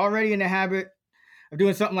 and you're already in the habit of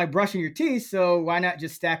doing something like brushing your teeth. So why not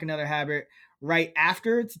just stack another habit right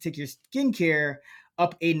after to take your skincare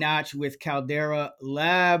up a notch with Caldera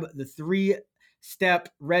Lab? The 3-step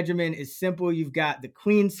regimen is simple. You've got the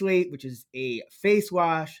clean slate, which is a face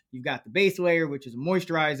wash. You've got the base layer, which is a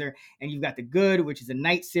moisturizer. And you've got the good, which is a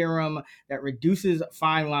night serum that reduces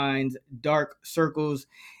fine lines, dark circles,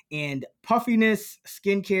 and puffiness.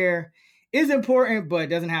 Skincare is important, but it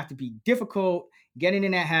doesn't have to be difficult. Getting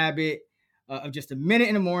in that habit of just a minute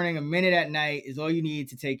in the morning, a minute at night is all you need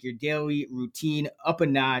to take your daily routine up a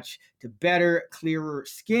notch to better, clearer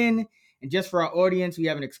skin. And just for our audience, we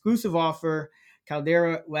have an exclusive offer.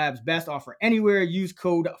 Caldera Lab's best offer anywhere. Use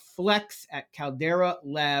code FLEX at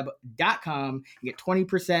calderalab.com and get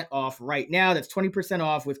 20% off right now. That's 20%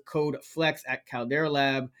 off with code FLEX at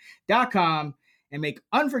calderalab.com, and make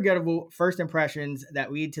unforgettable first impressions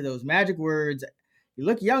that lead to those magic words. You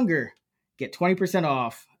look younger. Get 20%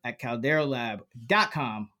 off at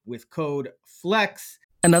calderalab.com with code FLEX.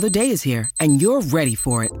 Another day is here, and you're ready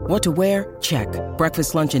for it. What to wear? Check.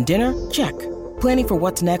 Breakfast, lunch, and dinner? Check. Planning for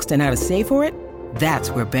what's next and how to save for it? That's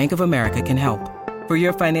where Bank of America can help. For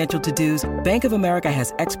your financial to-dos, Bank of America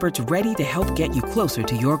has experts ready to help get you closer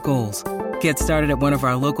to your goals. Get started at one of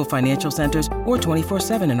our local financial centers or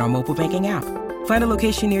 24/7 in our mobile banking app. Find a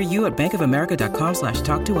location near you at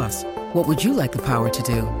bankofamerica.com/talktous. What would you like the power to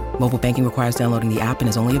do? Mobile banking requires downloading the app and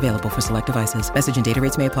is only available for select devices. Message and data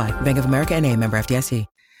rates may apply. Bank of America NA, member FDIC.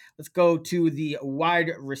 Let's go to the wide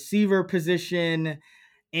receiver position.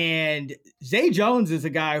 And Zay Jones is a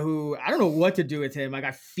guy who I don't know what to do with him.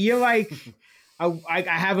 I feel like I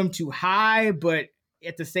have him too high, but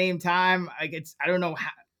at the same time, I don't know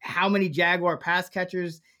how many Jaguar pass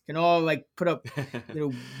catchers can all put up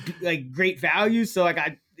great value. So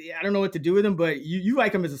I don't know what to do with him, but you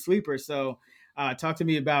like him as a sleeper. So Talk to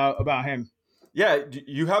me about him. Yeah, do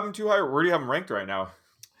you have him too high? Where do you have him ranked right now?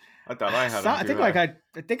 I thought I had him.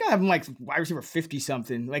 I think I have him like wide receiver 50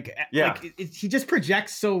 something. Like he just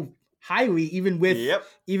projects so highly, even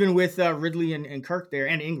with Ridley and Kirk there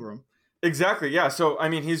and Ingram. Exactly. Yeah. So I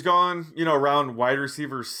mean, he's gone around wide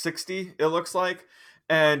receiver 60. It looks like,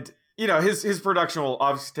 and his production will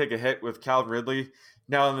obviously take a hit with Calvin Ridley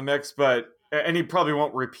now in the mix, and he probably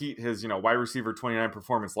won't repeat his wide receiver 29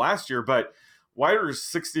 performance last year, but wide receiver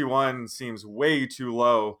 61 seems way too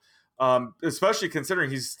low, especially considering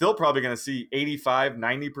he's still probably going to see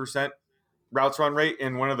 85-90% routes run rate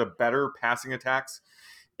in one of the better passing attacks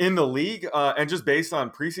in the league. And just based on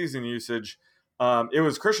preseason usage, it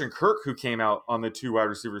was Christian Kirk who came out on the 2 wide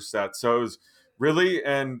receiver sets. So it was Ridley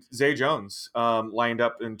and Zay Jones lined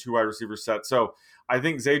up in 2 wide receiver sets. So I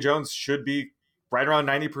think Zay Jones should be right around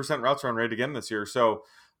 90% routes run rate again this year. So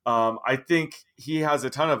I think he has a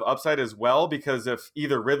ton of upside as well, because if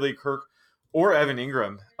either Ridley, Kirk, or Evan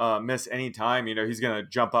Ingram miss any time, he's going to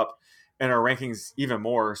jump up in our rankings even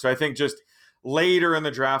more. So I think just later in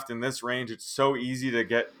the draft in this range, it's so easy to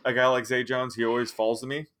get a guy like Zay Jones. He always falls to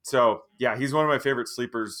me. So yeah, he's one of my favorite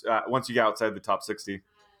sleepers once you get outside the top 60.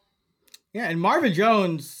 Yeah, and Marvin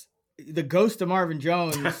Jones, the ghost of Marvin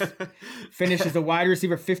Jones, finished as a wide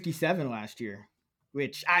receiver 57 last year,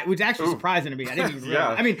 which was actually surprising to me. I didn't even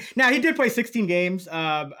realize. I mean, now he did play 16 games.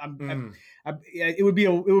 It would be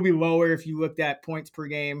lower if you looked at points per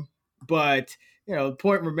game, but the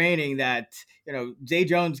point remaining that Zay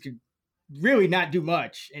Jones could really not do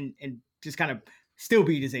much and just kind of still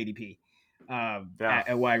beat his ADP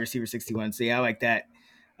at wide receiver 61. So yeah, I like that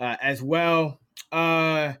as well.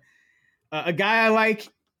 A guy I like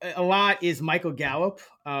a lot is Michael Gallup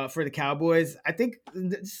for the Cowboys. I think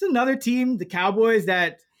this is another team, the Cowboys,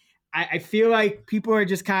 that I feel like people are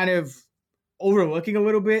just kind of overlooking a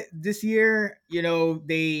little bit this year.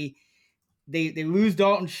 They lose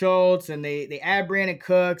Dalton Schultz and they add Brandon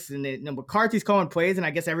Cooks and McCarthy's calling plays, and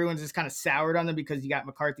I guess everyone's just kind of soured on them because you got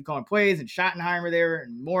McCarthy calling plays and Schottenheimer there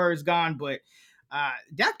and Moore is gone. But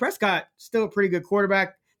Dak Prescott still a pretty good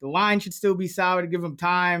quarterback. The line should still be solid to give him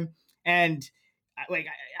time. And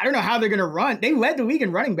I don't know how they're going to run. They led the league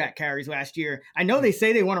in running back carries last year. I know they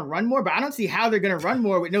say they want to run more, but I don't see how they're going to run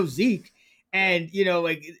more with no Zeke. And,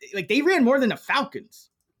 they ran more than the Falcons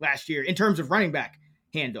last year in terms of running back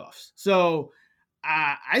handoffs. So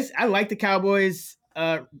I like the Cowboys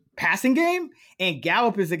passing game, and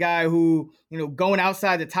Gallup is a guy who, going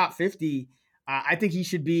outside the top 50, I think he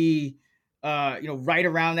should be, right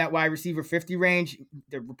around that wide receiver 50 range.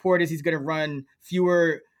 The report is he's going to run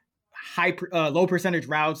fewer low percentage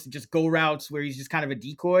routes, just go routes where he's just kind of a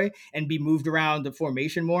decoy and be moved around the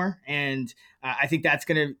formation more. And I think that's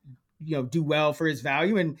going to, do well for his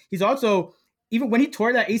value. And he's also, even when he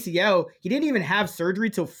tore that ACL, he didn't even have surgery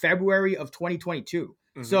till February of 2022.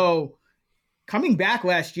 Mm-hmm. So coming back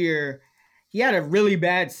last year, he had a really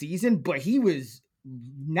bad season, but he was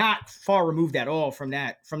not far removed at all from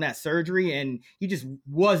that surgery. And he just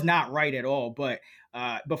was not right at all. But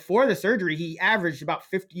before the surgery, he averaged about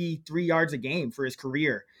 53 yards a game for his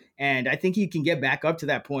career. And I think he can get back up to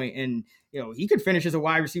that point. And, he could finish as a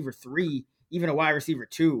wide receiver 3, even a wide receiver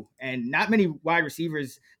 2. And not many wide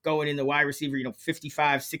receivers going in the wide receiver,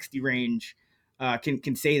 55, 60 range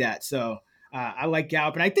can say that. So I like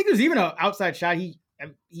Gallup. And I think there's even an outside shot.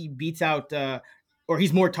 He beats out or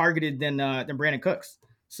he's more targeted than Brandon Cooks.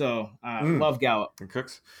 So love Gallup. And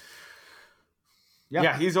Cooks.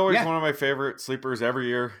 Yeah, he's always one of my favorite sleepers every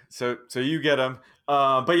year. So you get him.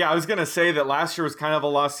 But yeah, I was going to say that last year was kind of a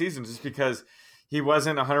lost season just because he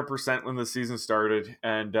wasn't 100% when the season started,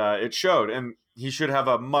 and it showed. And he should have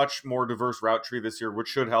a much more diverse route tree this year, which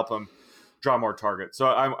should help him draw more targets. So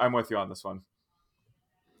I'm with you on this one.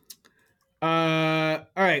 All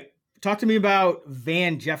right. Talk to me about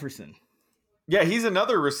Van Jefferson. Yeah, he's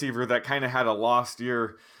another receiver that kind of had a lost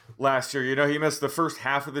year last year. He missed the first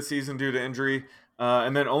half of the season due to injury,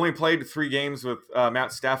 and then only played 3 games with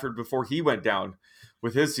Matt Stafford before he went down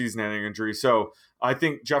with his season-ending injury. So I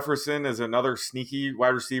think Jefferson is another sneaky wide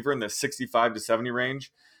receiver in the 65 to 70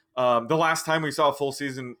 range. The last time we saw a full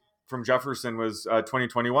season from Jefferson was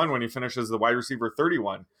 2021 when he finished as the wide receiver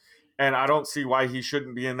 31. And I don't see why he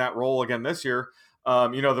shouldn't be in that role again this year.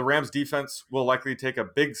 The Rams defense will likely take a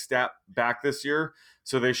big step back this year.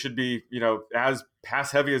 So they should be, as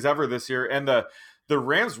pass heavy as ever this year. And the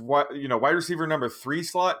Rams, wide receiver number 3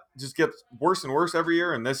 slot just gets worse and worse every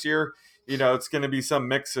year. And this year, it's going to be some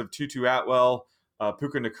mix of Tutu Atwell,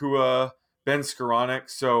 Puka Nacua, Ben Skoranek.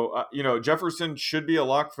 So, Jefferson should be a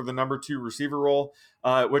lock for the number 2 receiver role,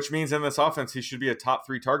 which means in this offense, he should be a top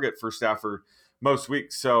 3 target for Stafford most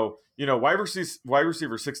weeks. So, wide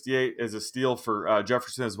receiver 68 is a steal for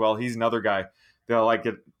Jefferson as well. He's another guy that I like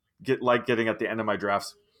getting at the end of my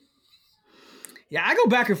drafts. Yeah, I go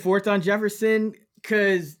back and forth on Jefferson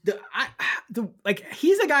because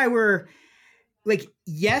he's a guy where, like,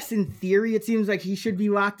 yes, in theory, it seems like he should be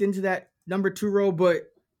locked into that number 2 role, but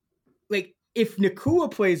like if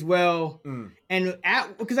Nacua plays well and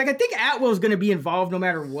because like I think Atwell's going to be involved no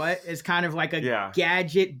matter what as kind of like a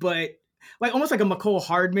gadget, but like almost like a McCole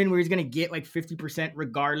Hardman where he's going to get like 50%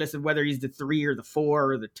 regardless of whether he's the 3 or the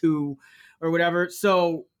 4 or the 2 or whatever.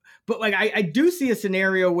 So, but like I do see a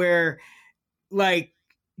scenario where like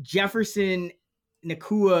Jefferson,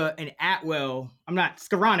 Nacua, and Atwell. I'm not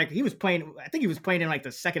Skoranek. He was playing. I think he was playing in like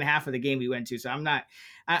the second half of the game we went to. So I'm not.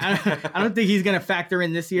 I don't think he's going to factor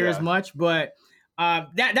in this year as much. But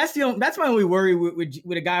that's my only worry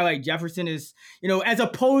with a guy like Jefferson is, as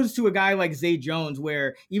opposed to a guy like Zay Jones,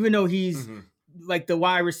 where even though he's like the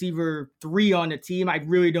wide receiver 3 on the team, I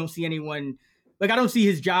really don't see anyone. Like I don't see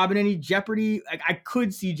his job in any jeopardy. Like I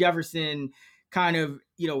could see Jefferson kind of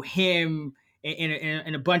him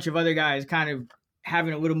and a bunch of other guys kind of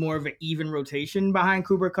having a little more of an even rotation behind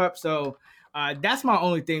Cooper Kupp. So that's my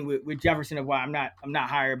only thing with Jefferson of why I'm not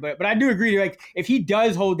higher. But I do agree. Like if he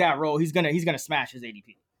does hold that role, he's gonna smash his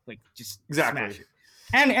ADP. Like just smash it.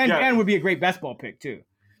 And would be a great best ball pick too.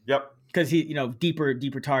 Yep. Because he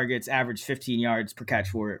deeper targets, average 15 yards per catch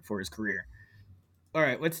for his career. All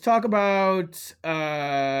right, let's talk about.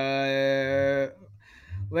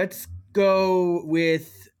 Let's go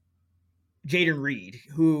with Jayden Reed,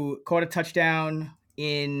 who caught a touchdown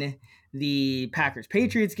in the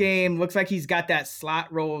Packers-Patriots game. Looks like he's got that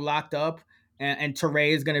slot role locked up, and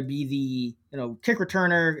Teray is going to be the kick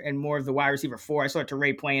returner and more of the wide receiver 4. I saw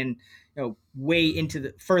Teray playing way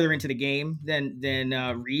further into the game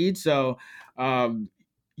than Reed. So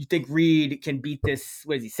you think Reed can beat this?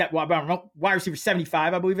 What is he set? Wide receiver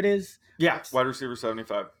 75, I believe it is. Yeah, wide receiver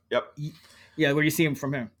 75. Yep. Yeah, where do you see him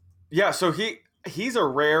from him? Yeah, so he's a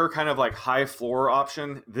rare kind of like high floor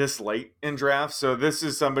option this late in drafts. So this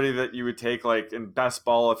is somebody that you would take like in best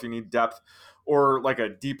ball if you need depth, or like a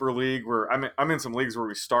deeper league where I'm in some leagues where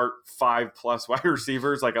we start 5+ wide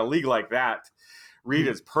receivers, like a league like that. Reed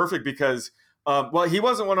is perfect because he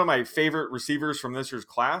wasn't one of my favorite receivers from this year's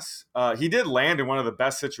class. He did land in one of the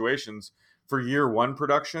best situations for year 1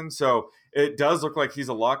 production. So it does look like he's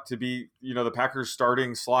a lock to be, the Packers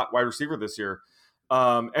starting slot wide receiver this year.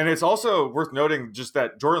 And it's also worth noting just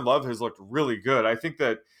that Jordan Love has looked really good. I think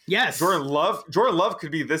that Jordan Love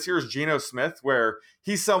could be this year's Geno Smith, where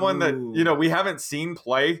he's someone that, we haven't seen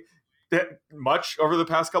play that much over the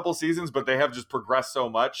past couple seasons, but they have just progressed so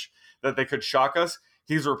much that they could shock us.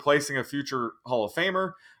 He's replacing a future Hall of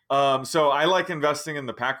Famer. So I like investing in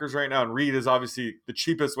the Packers right now, and Reed is obviously the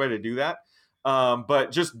cheapest way to do that.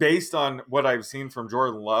 But just based on what I've seen from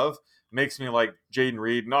Jordan Love makes me like Jayden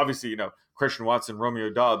Reed, and obviously, Christian Watson, Romeo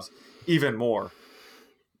Doubs, even more.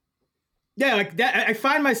 Yeah, like that. I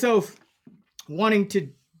find myself wanting to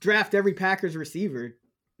draft every Packers receiver,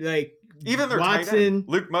 like even their Watson, tight end,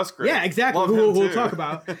 Luke Musgrave. Yeah, exactly. Who we'll talk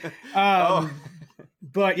about.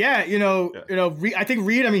 But yeah, I think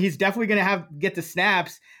Reed. I mean, he's definitely going to get the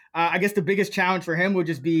snaps. I guess the biggest challenge for him would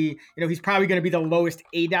just be, he's probably going to be the lowest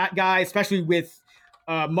ADOT guy, especially with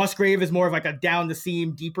Musgrave is more of like a down the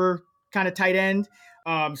seam, deeper kind of tight end.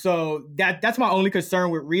 So that's my only concern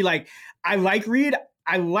with Reed. Like, I like Reed.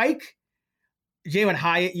 I like Jalen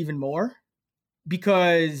Hyatt even more,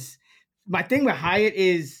 because my thing with Hyatt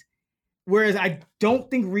is, whereas I don't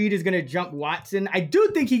think Reed is going to jump Watson, I do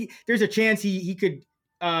think there's a chance he could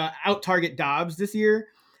out target Dobbs this year,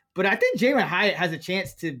 but I think Jalen Hyatt has a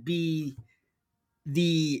chance to be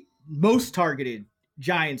the most targeted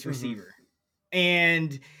Giants receiver.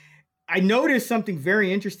 And I noticed something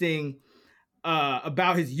very interesting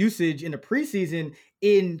about his usage in the preseason.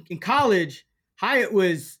 In college, Hyatt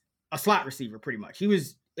was a slot receiver pretty much. He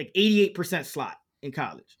was like 88% slot in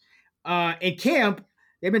college. In camp,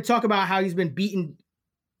 they've been talking about how he's been beating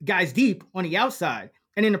guys deep on the outside.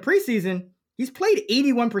 And in the preseason, he's played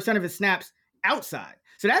 81% of his snaps outside.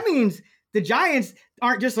 So that means the Giants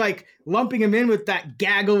aren't just like lumping him in with that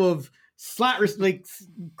gaggle of slot, like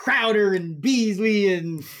Crowder and Beasley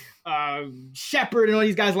and Shepard and all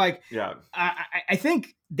these guys. Like, I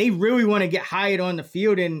think they really want to get Hyatt on the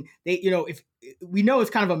field, and they, if we know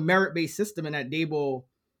it's kind of a merit-based system in that Dable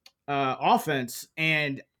offense,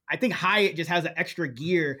 and I think Hyatt just has an extra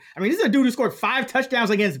gear. I mean, this is a dude who scored 5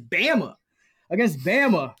 touchdowns against Bama,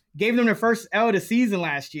 gave them their first L of the season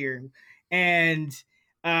last year, and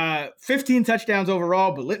 15 touchdowns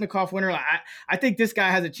overall, but Litnikoff winner. I think this guy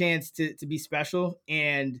has a chance to be special.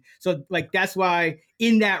 And so like, that's why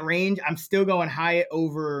in that range, I'm still going Hyatt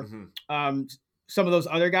over some of those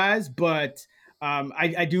other guys. But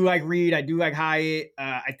I do like Reed. I do like Hyatt.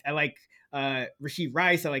 I like Rashid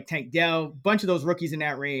Rice. I like Tank Dell, bunch of those rookies in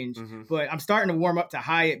that range. But I'm starting to warm up to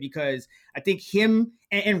Hyatt because I think him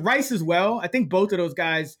and Rice as well. I think both of those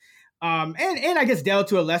guys, and I guess Dell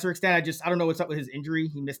to a lesser extent. I don't know what's up with his injury.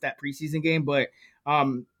 He missed that preseason game, but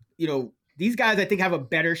these guys I think have a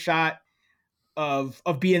better shot of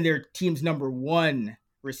being their team's number one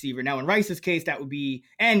receiver. Now in Rice's case, that would be,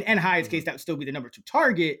 and Hyatt's case, that would still be the number two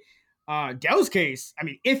target. Dell's case, I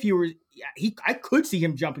mean, if you were, I could see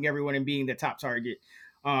him jumping everyone and being the top target.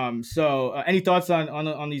 So any thoughts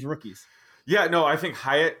on these rookies? Yeah, no, I think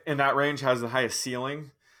Hyatt in that range has the highest ceiling.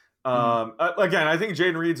 Again, I think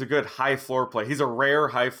Jayden Reed's a good high floor play. He's a rare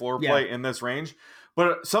high floor play in this range.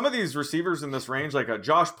 But some of these receivers in this range, like a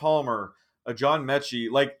Josh Palmer, a John Mechie,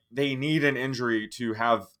 like they need an injury to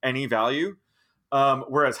have any value.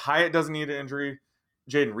 Whereas Hyatt doesn't need an injury.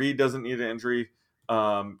 Jayden Reed doesn't need an injury.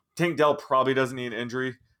 Tank Dell probably doesn't need an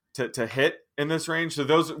injury to hit in this range. So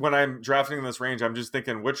those, when I'm drafting in this range, I'm just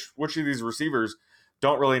thinking which of these receivers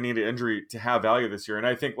don't really need an injury to have value this year. And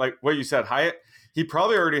I think like what you said, Hyatt, he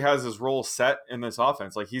probably already has his role set in this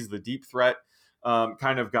offense. Like he's the deep threat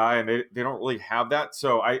kind of guy, and they don't really have that.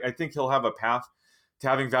 So I think he'll have a path to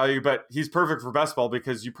having value, but he's perfect for best ball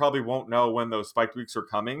because you probably won't know when those spiked weeks are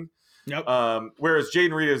coming. Nope. Whereas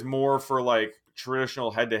Jayden Reed is more for like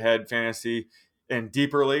traditional head-to-head fantasy and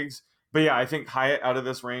deeper leagues. But yeah, I think Hyatt out of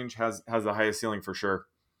this range has the highest ceiling for sure.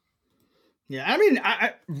 Yeah, I mean,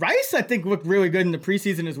 Rice, I think, looked really good in the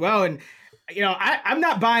preseason as well. And, I'm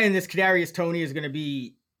not buying this Kadarius Toney is going to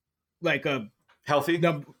be like a healthy.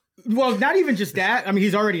 Well, not even just that. I mean,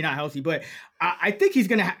 he's already not healthy, but I think he's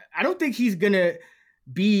going to I don't think he's going to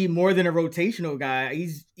be more than a rotational guy.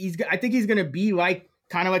 I think he's going to be like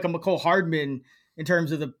kind of like a McCole Hardman in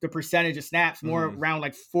terms of the percentage of snaps, more around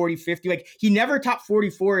like 40, 50. Like he never topped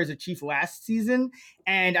 44 as a Chief last season.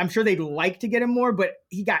 And I'm sure they'd like to get him more, but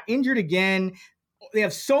he got injured again. They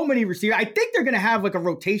have so many receivers. I think they're going to have like a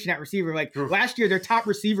rotation at receiver. Like last year, their top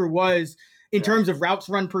receiver was, in terms of routes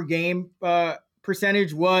run per game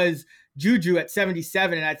percentage, was Juju at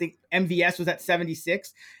 77. And I think MVS was at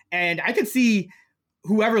 76. And I could see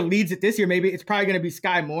whoever leads it this year, maybe it's probably going to be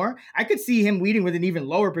Sky Moore. I could see him leading with an even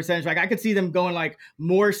lower percentage. Like I could see them going like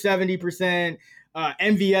Moore 70%,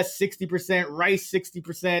 MVS 60%, Rice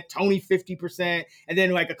 60%, Toney 50%, and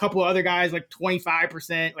then like a couple of other guys like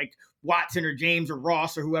 25%, like Watson or James or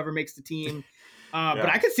Ross or whoever makes the team. But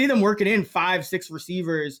I could see them working in 5-6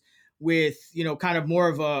 receivers with, kind of more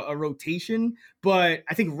of a rotation. But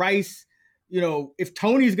I think Rice, if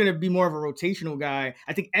Toney's going to be more of a rotational guy,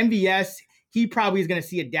 I think MVS, he probably is going to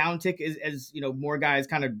see a downtick as more guys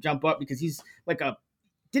kind of jump up because he's like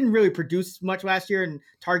didn't really produce much last year and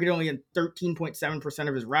targeted only in 13.7%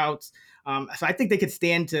 of his routes. So I think they could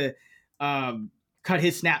stand to cut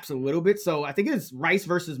his snaps a little bit. So I think it's Rice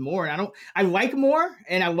versus Moore. And I like Moore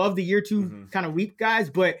and I love the year two kind of weak guys,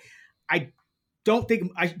 but I don't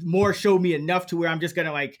think Moore showed me enough to where I'm just going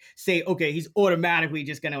to like say, okay, he's automatically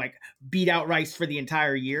just going to like beat out Rice for the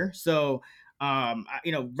entire year. So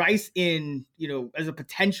Rice in, as a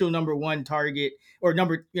potential number one target or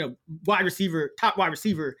wide receiver, top wide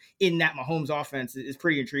receiver in that Mahomes offense is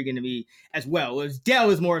pretty intriguing to me as well. Whereas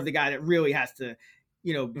Dell is more of the guy that really has to,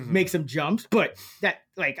 make some jumps, but that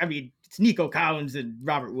it's Nico Collins and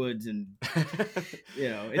Robert Woods and, hey,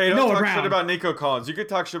 don't Noah talk Brown. Shit about Nico Collins. You could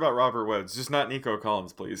talk shit about Robert Woods, just not Nico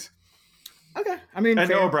Collins, please. Okay. I mean, and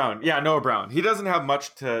fair. Noah Brown. Yeah, Noah Brown. He doesn't have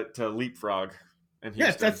much to leapfrog.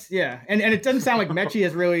 Yes, and it doesn't sound like Mechie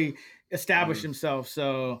has really established himself.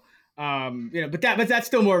 So, but that's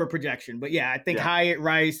still more of a projection. But yeah, I think Hyatt,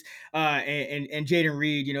 Rice, and Jayden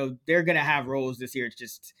Reed, they're gonna have roles this year. It's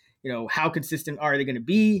just how consistent are they going to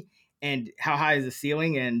be, and how high is the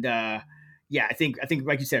ceiling? And I think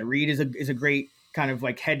like you said, Reed is a great kind of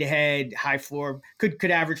like head to head high floor.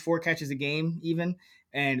 Could average 4 catches a game even,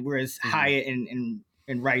 and whereas Hyatt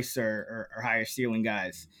and Rice are higher ceiling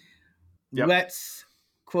guys. Yep. Let's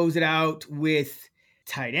close it out with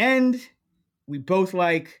tight end. We both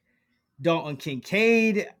like Dalton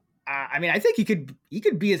Kincaid. I think he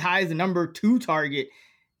could be as high as the number 2 target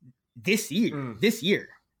this year.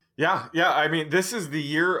 Yeah. I mean, this is the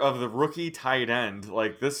year of the rookie tight end.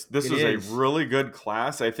 Like this is a really good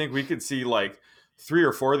class. I think we could see like 3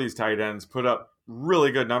 or 4 of these tight ends put up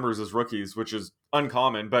really good numbers as rookies, which is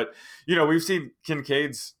uncommon. But, we've seen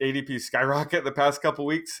Kincaid's ADP skyrocket the past couple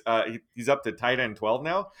weeks. He's up to tight end 12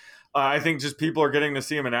 now. I think just people are getting to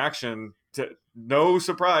see him in action. No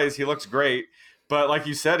surprise, he looks great. But like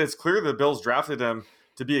you said, it's clear the Bills drafted him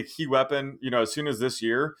to be a key weapon, as soon as this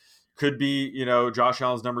year. Could be, Josh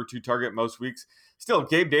Allen's number 2 target most weeks. Still,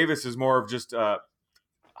 Gabe Davis is more of just a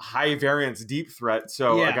high variance deep threat.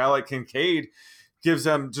 So a guy like Kincaid gives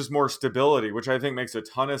them just more stability, which I think makes a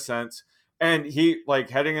ton of sense. And he, like,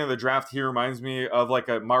 heading into the draft, he reminds me of like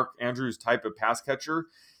a Mark Andrews type of pass catcher.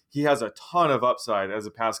 He has a ton of upside as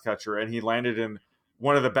a pass catcher, and he landed in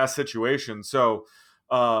one of the best situations. So,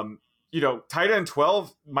 tight end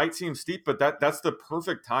 12 might seem steep, but that's the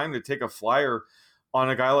perfect time to take a flyer on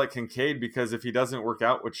a guy like Kincaid, because if he doesn't work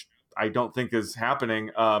out, which I don't think is happening,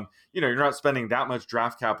 you're not spending that much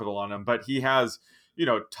draft capital on him, but he has,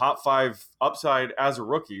 top 5 upside as a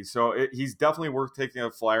rookie. So he's definitely worth taking a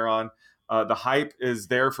flyer on. The hype is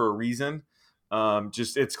there for a reason.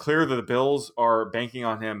 It's clear that the Bills are banking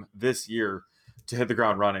on him this year to hit the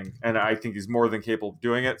ground running. And I think he's more than capable of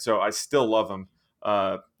doing it. So I still love him,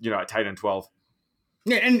 at tight end 12.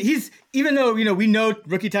 Yeah. And he's, even though, we know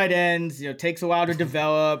rookie tight ends, takes a while to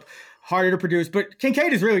develop, harder to produce, but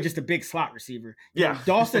Kincaid is really just a big slot receiver.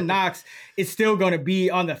 Dawson Knox is still going to be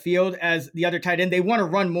on the field as the other tight end. They want to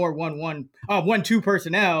run more 1-1, 1-2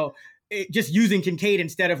 personnel, just using Kincaid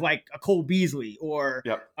instead of like a Cole Beasley or,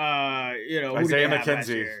 Isaiah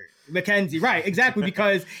McKenzie, right? Exactly,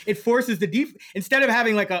 because it forces the instead of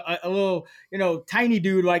having like a little, tiny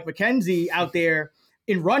dude like McKenzie out there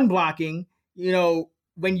in run blocking,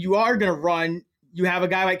 when you are going to run, you have a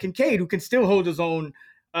guy like Kincaid who can still hold his own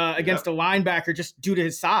against a linebacker just due to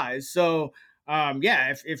his size. So,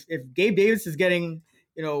 if Gabe Davis is getting,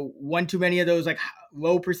 one too many of those like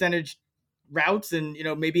low percentage routes and,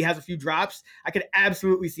 maybe has a few drops, I could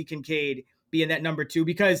absolutely see Kincaid being that number 2,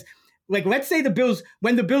 because like, let's say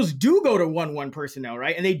when the Bills do go to 1-1 personnel,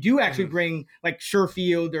 right? And they do actually bring like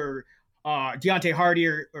Sherfield or Deontay Hardy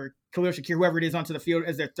or Khalil Shakir, whoever it is, onto the field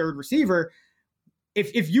as their third receiver.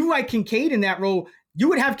 If you like Kincaid in that role, you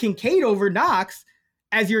would have Kincaid over Knox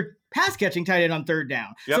as your pass catching tight end on third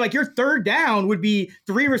down. Yep. So like your third down would be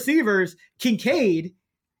 3 receivers, Kincaid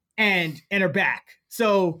and a back.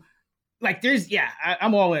 So like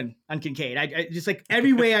I'm all in on Kincaid. I just like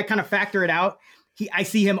every way I kind of factor it out, I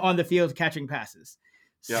see him on the field catching passes.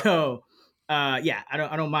 Yep. So I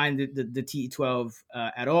don't mind the T12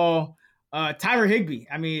 at all. Tyler Higbee.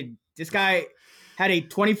 I mean, this guy had a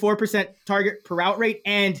 24% target per route rate,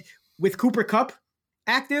 and with Cooper Kupp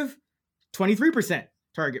active, 23%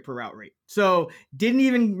 target per route rate. So didn't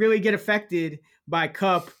even really get affected by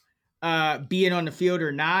Kupp being on the field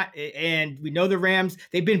or not. And we know the Rams,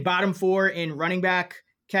 they've been bottom 4 in running back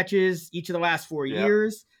catches each of the last 4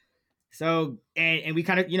 years. So, and we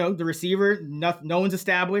kind of, the receiver, no one's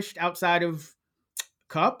established outside of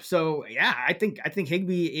Kupp. So I think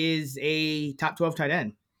Higbee is a top 12 tight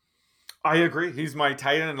end. I agree. He's my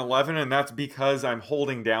tight end 11, and that's because I'm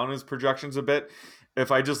holding down his projections a bit.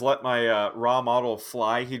 If I just let my raw model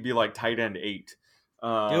fly, he'd be like tight end 8.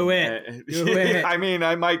 Do it. I mean,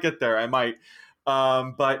 I might get there. I might.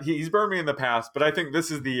 But he's burned me in the past. But I think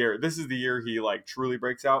this is the year. This is the year he like truly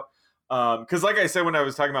breaks out. Because like I said when I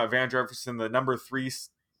was talking about Van Jefferson, the number 3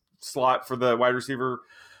 slot for the wide receiver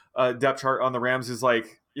depth chart on the Rams is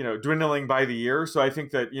like, dwindling by the year. So I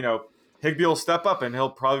think that, Higbee will step up and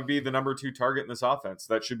he'll probably be the number 2 target in this offense.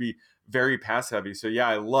 That should be very pass heavy. So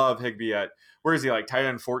I love Higbee at, where is he, like tight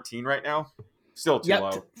end 14 right now? Still too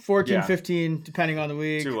low. 14, 15, depending on the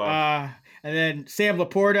week. Too low. And then Sam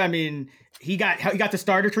Laporta, I mean, he got the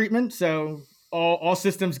starter treatment. So all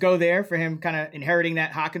systems go there for him kind of inheriting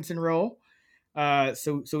that Hawkinson role.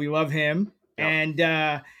 So we love him.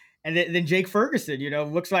 Yep. And then Jake Ferguson,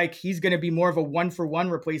 looks like he's going to be more of a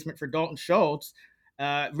 1-for-1 replacement for Dalton Schultz.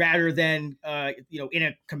 Rather than, in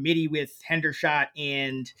a committee with Hendershot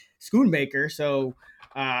and Schoonmaker. So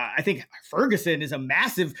I think Ferguson is a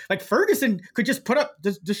massive, like Ferguson could just put up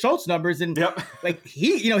the Schultz numbers and like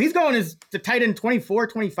he's going as the tight end 24,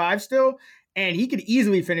 25 still. And he could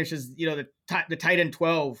easily finish as, the tight end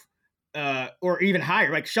 12 or even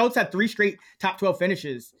higher. Like Schultz had 3 straight top 12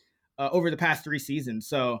 finishes over the past 3 seasons.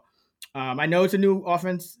 So I know it's a new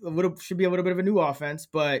offense, should be a little bit of a new offense,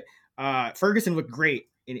 but Ferguson looked great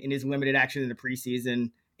in his limited action in the preseason,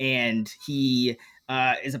 and he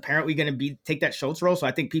is apparently going to take that Schultz role. So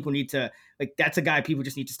I think people need to that's a guy people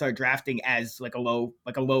just need to start drafting as like a low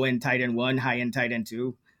end tight end 1, high end tight end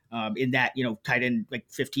 2, in that tight end like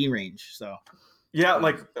 15 range. So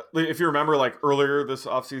like if you remember, like earlier this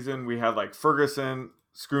offseason, we had like Ferguson,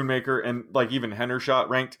 Schoonmaker, and like even Hendershot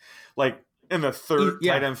ranked like in the third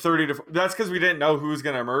tight end 30 to. That's because we didn't know who was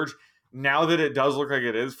going to emerge. now that it does look like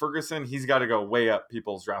it is Ferguson, he's got to go way up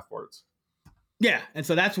people's draft boards. Yeah, and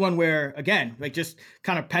so that's one where, again, like just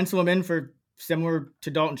kind of pencil him in for similar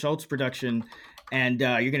to Dalton Schultz production, and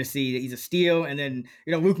you're going to see that he's a steal. And then,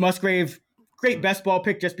 Luke Musgrave, great best ball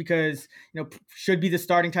pick just because, should be the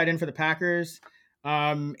starting tight end for the Packers,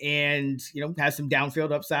 and, has some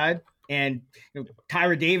downfield upside. And,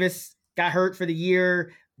 Tyra Davis got hurt for the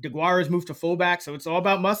year. DeGuara's moved to fullback, so it's all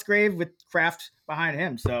about Musgrave with Kraft behind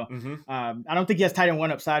him. So I don't think he has tight end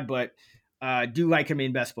 1 upside, but do like him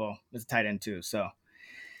in best ball as a tight end too. So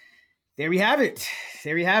there we have it.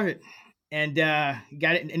 And you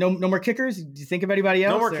got it. No more kickers. Do you think of anybody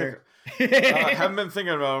else? No more kickers. I haven't been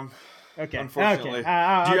thinking about them. Okay. Unfortunately.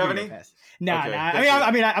 Okay. Do you have any? No. Okay,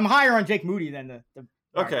 I mean, I'm higher on Jake Moody than the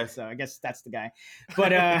okay. So I guess that's the guy. But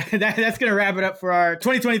that's going to wrap it up for our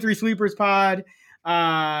 2023 Sleepers pod.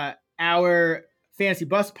 Our Fantasy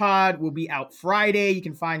Bus pod will be out Friday. You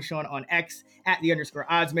can find Sean on X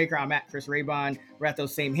 @_oddsmaker. I'm at Chris Raybon. We're at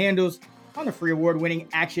those same handles on the free award-winning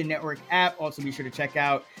Action Network app. Also, be sure to check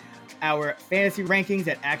out our fantasy rankings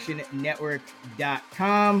at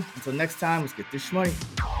actionnetwork.com. Until next time, let's get this shmoney.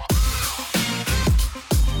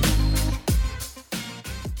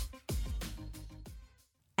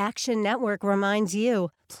 Action Network reminds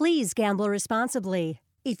you, please gamble responsibly.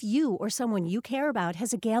 If you or someone you care about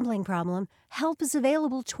has a gambling problem, help is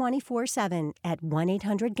available 24/7 at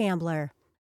 1-800-GAMBLER.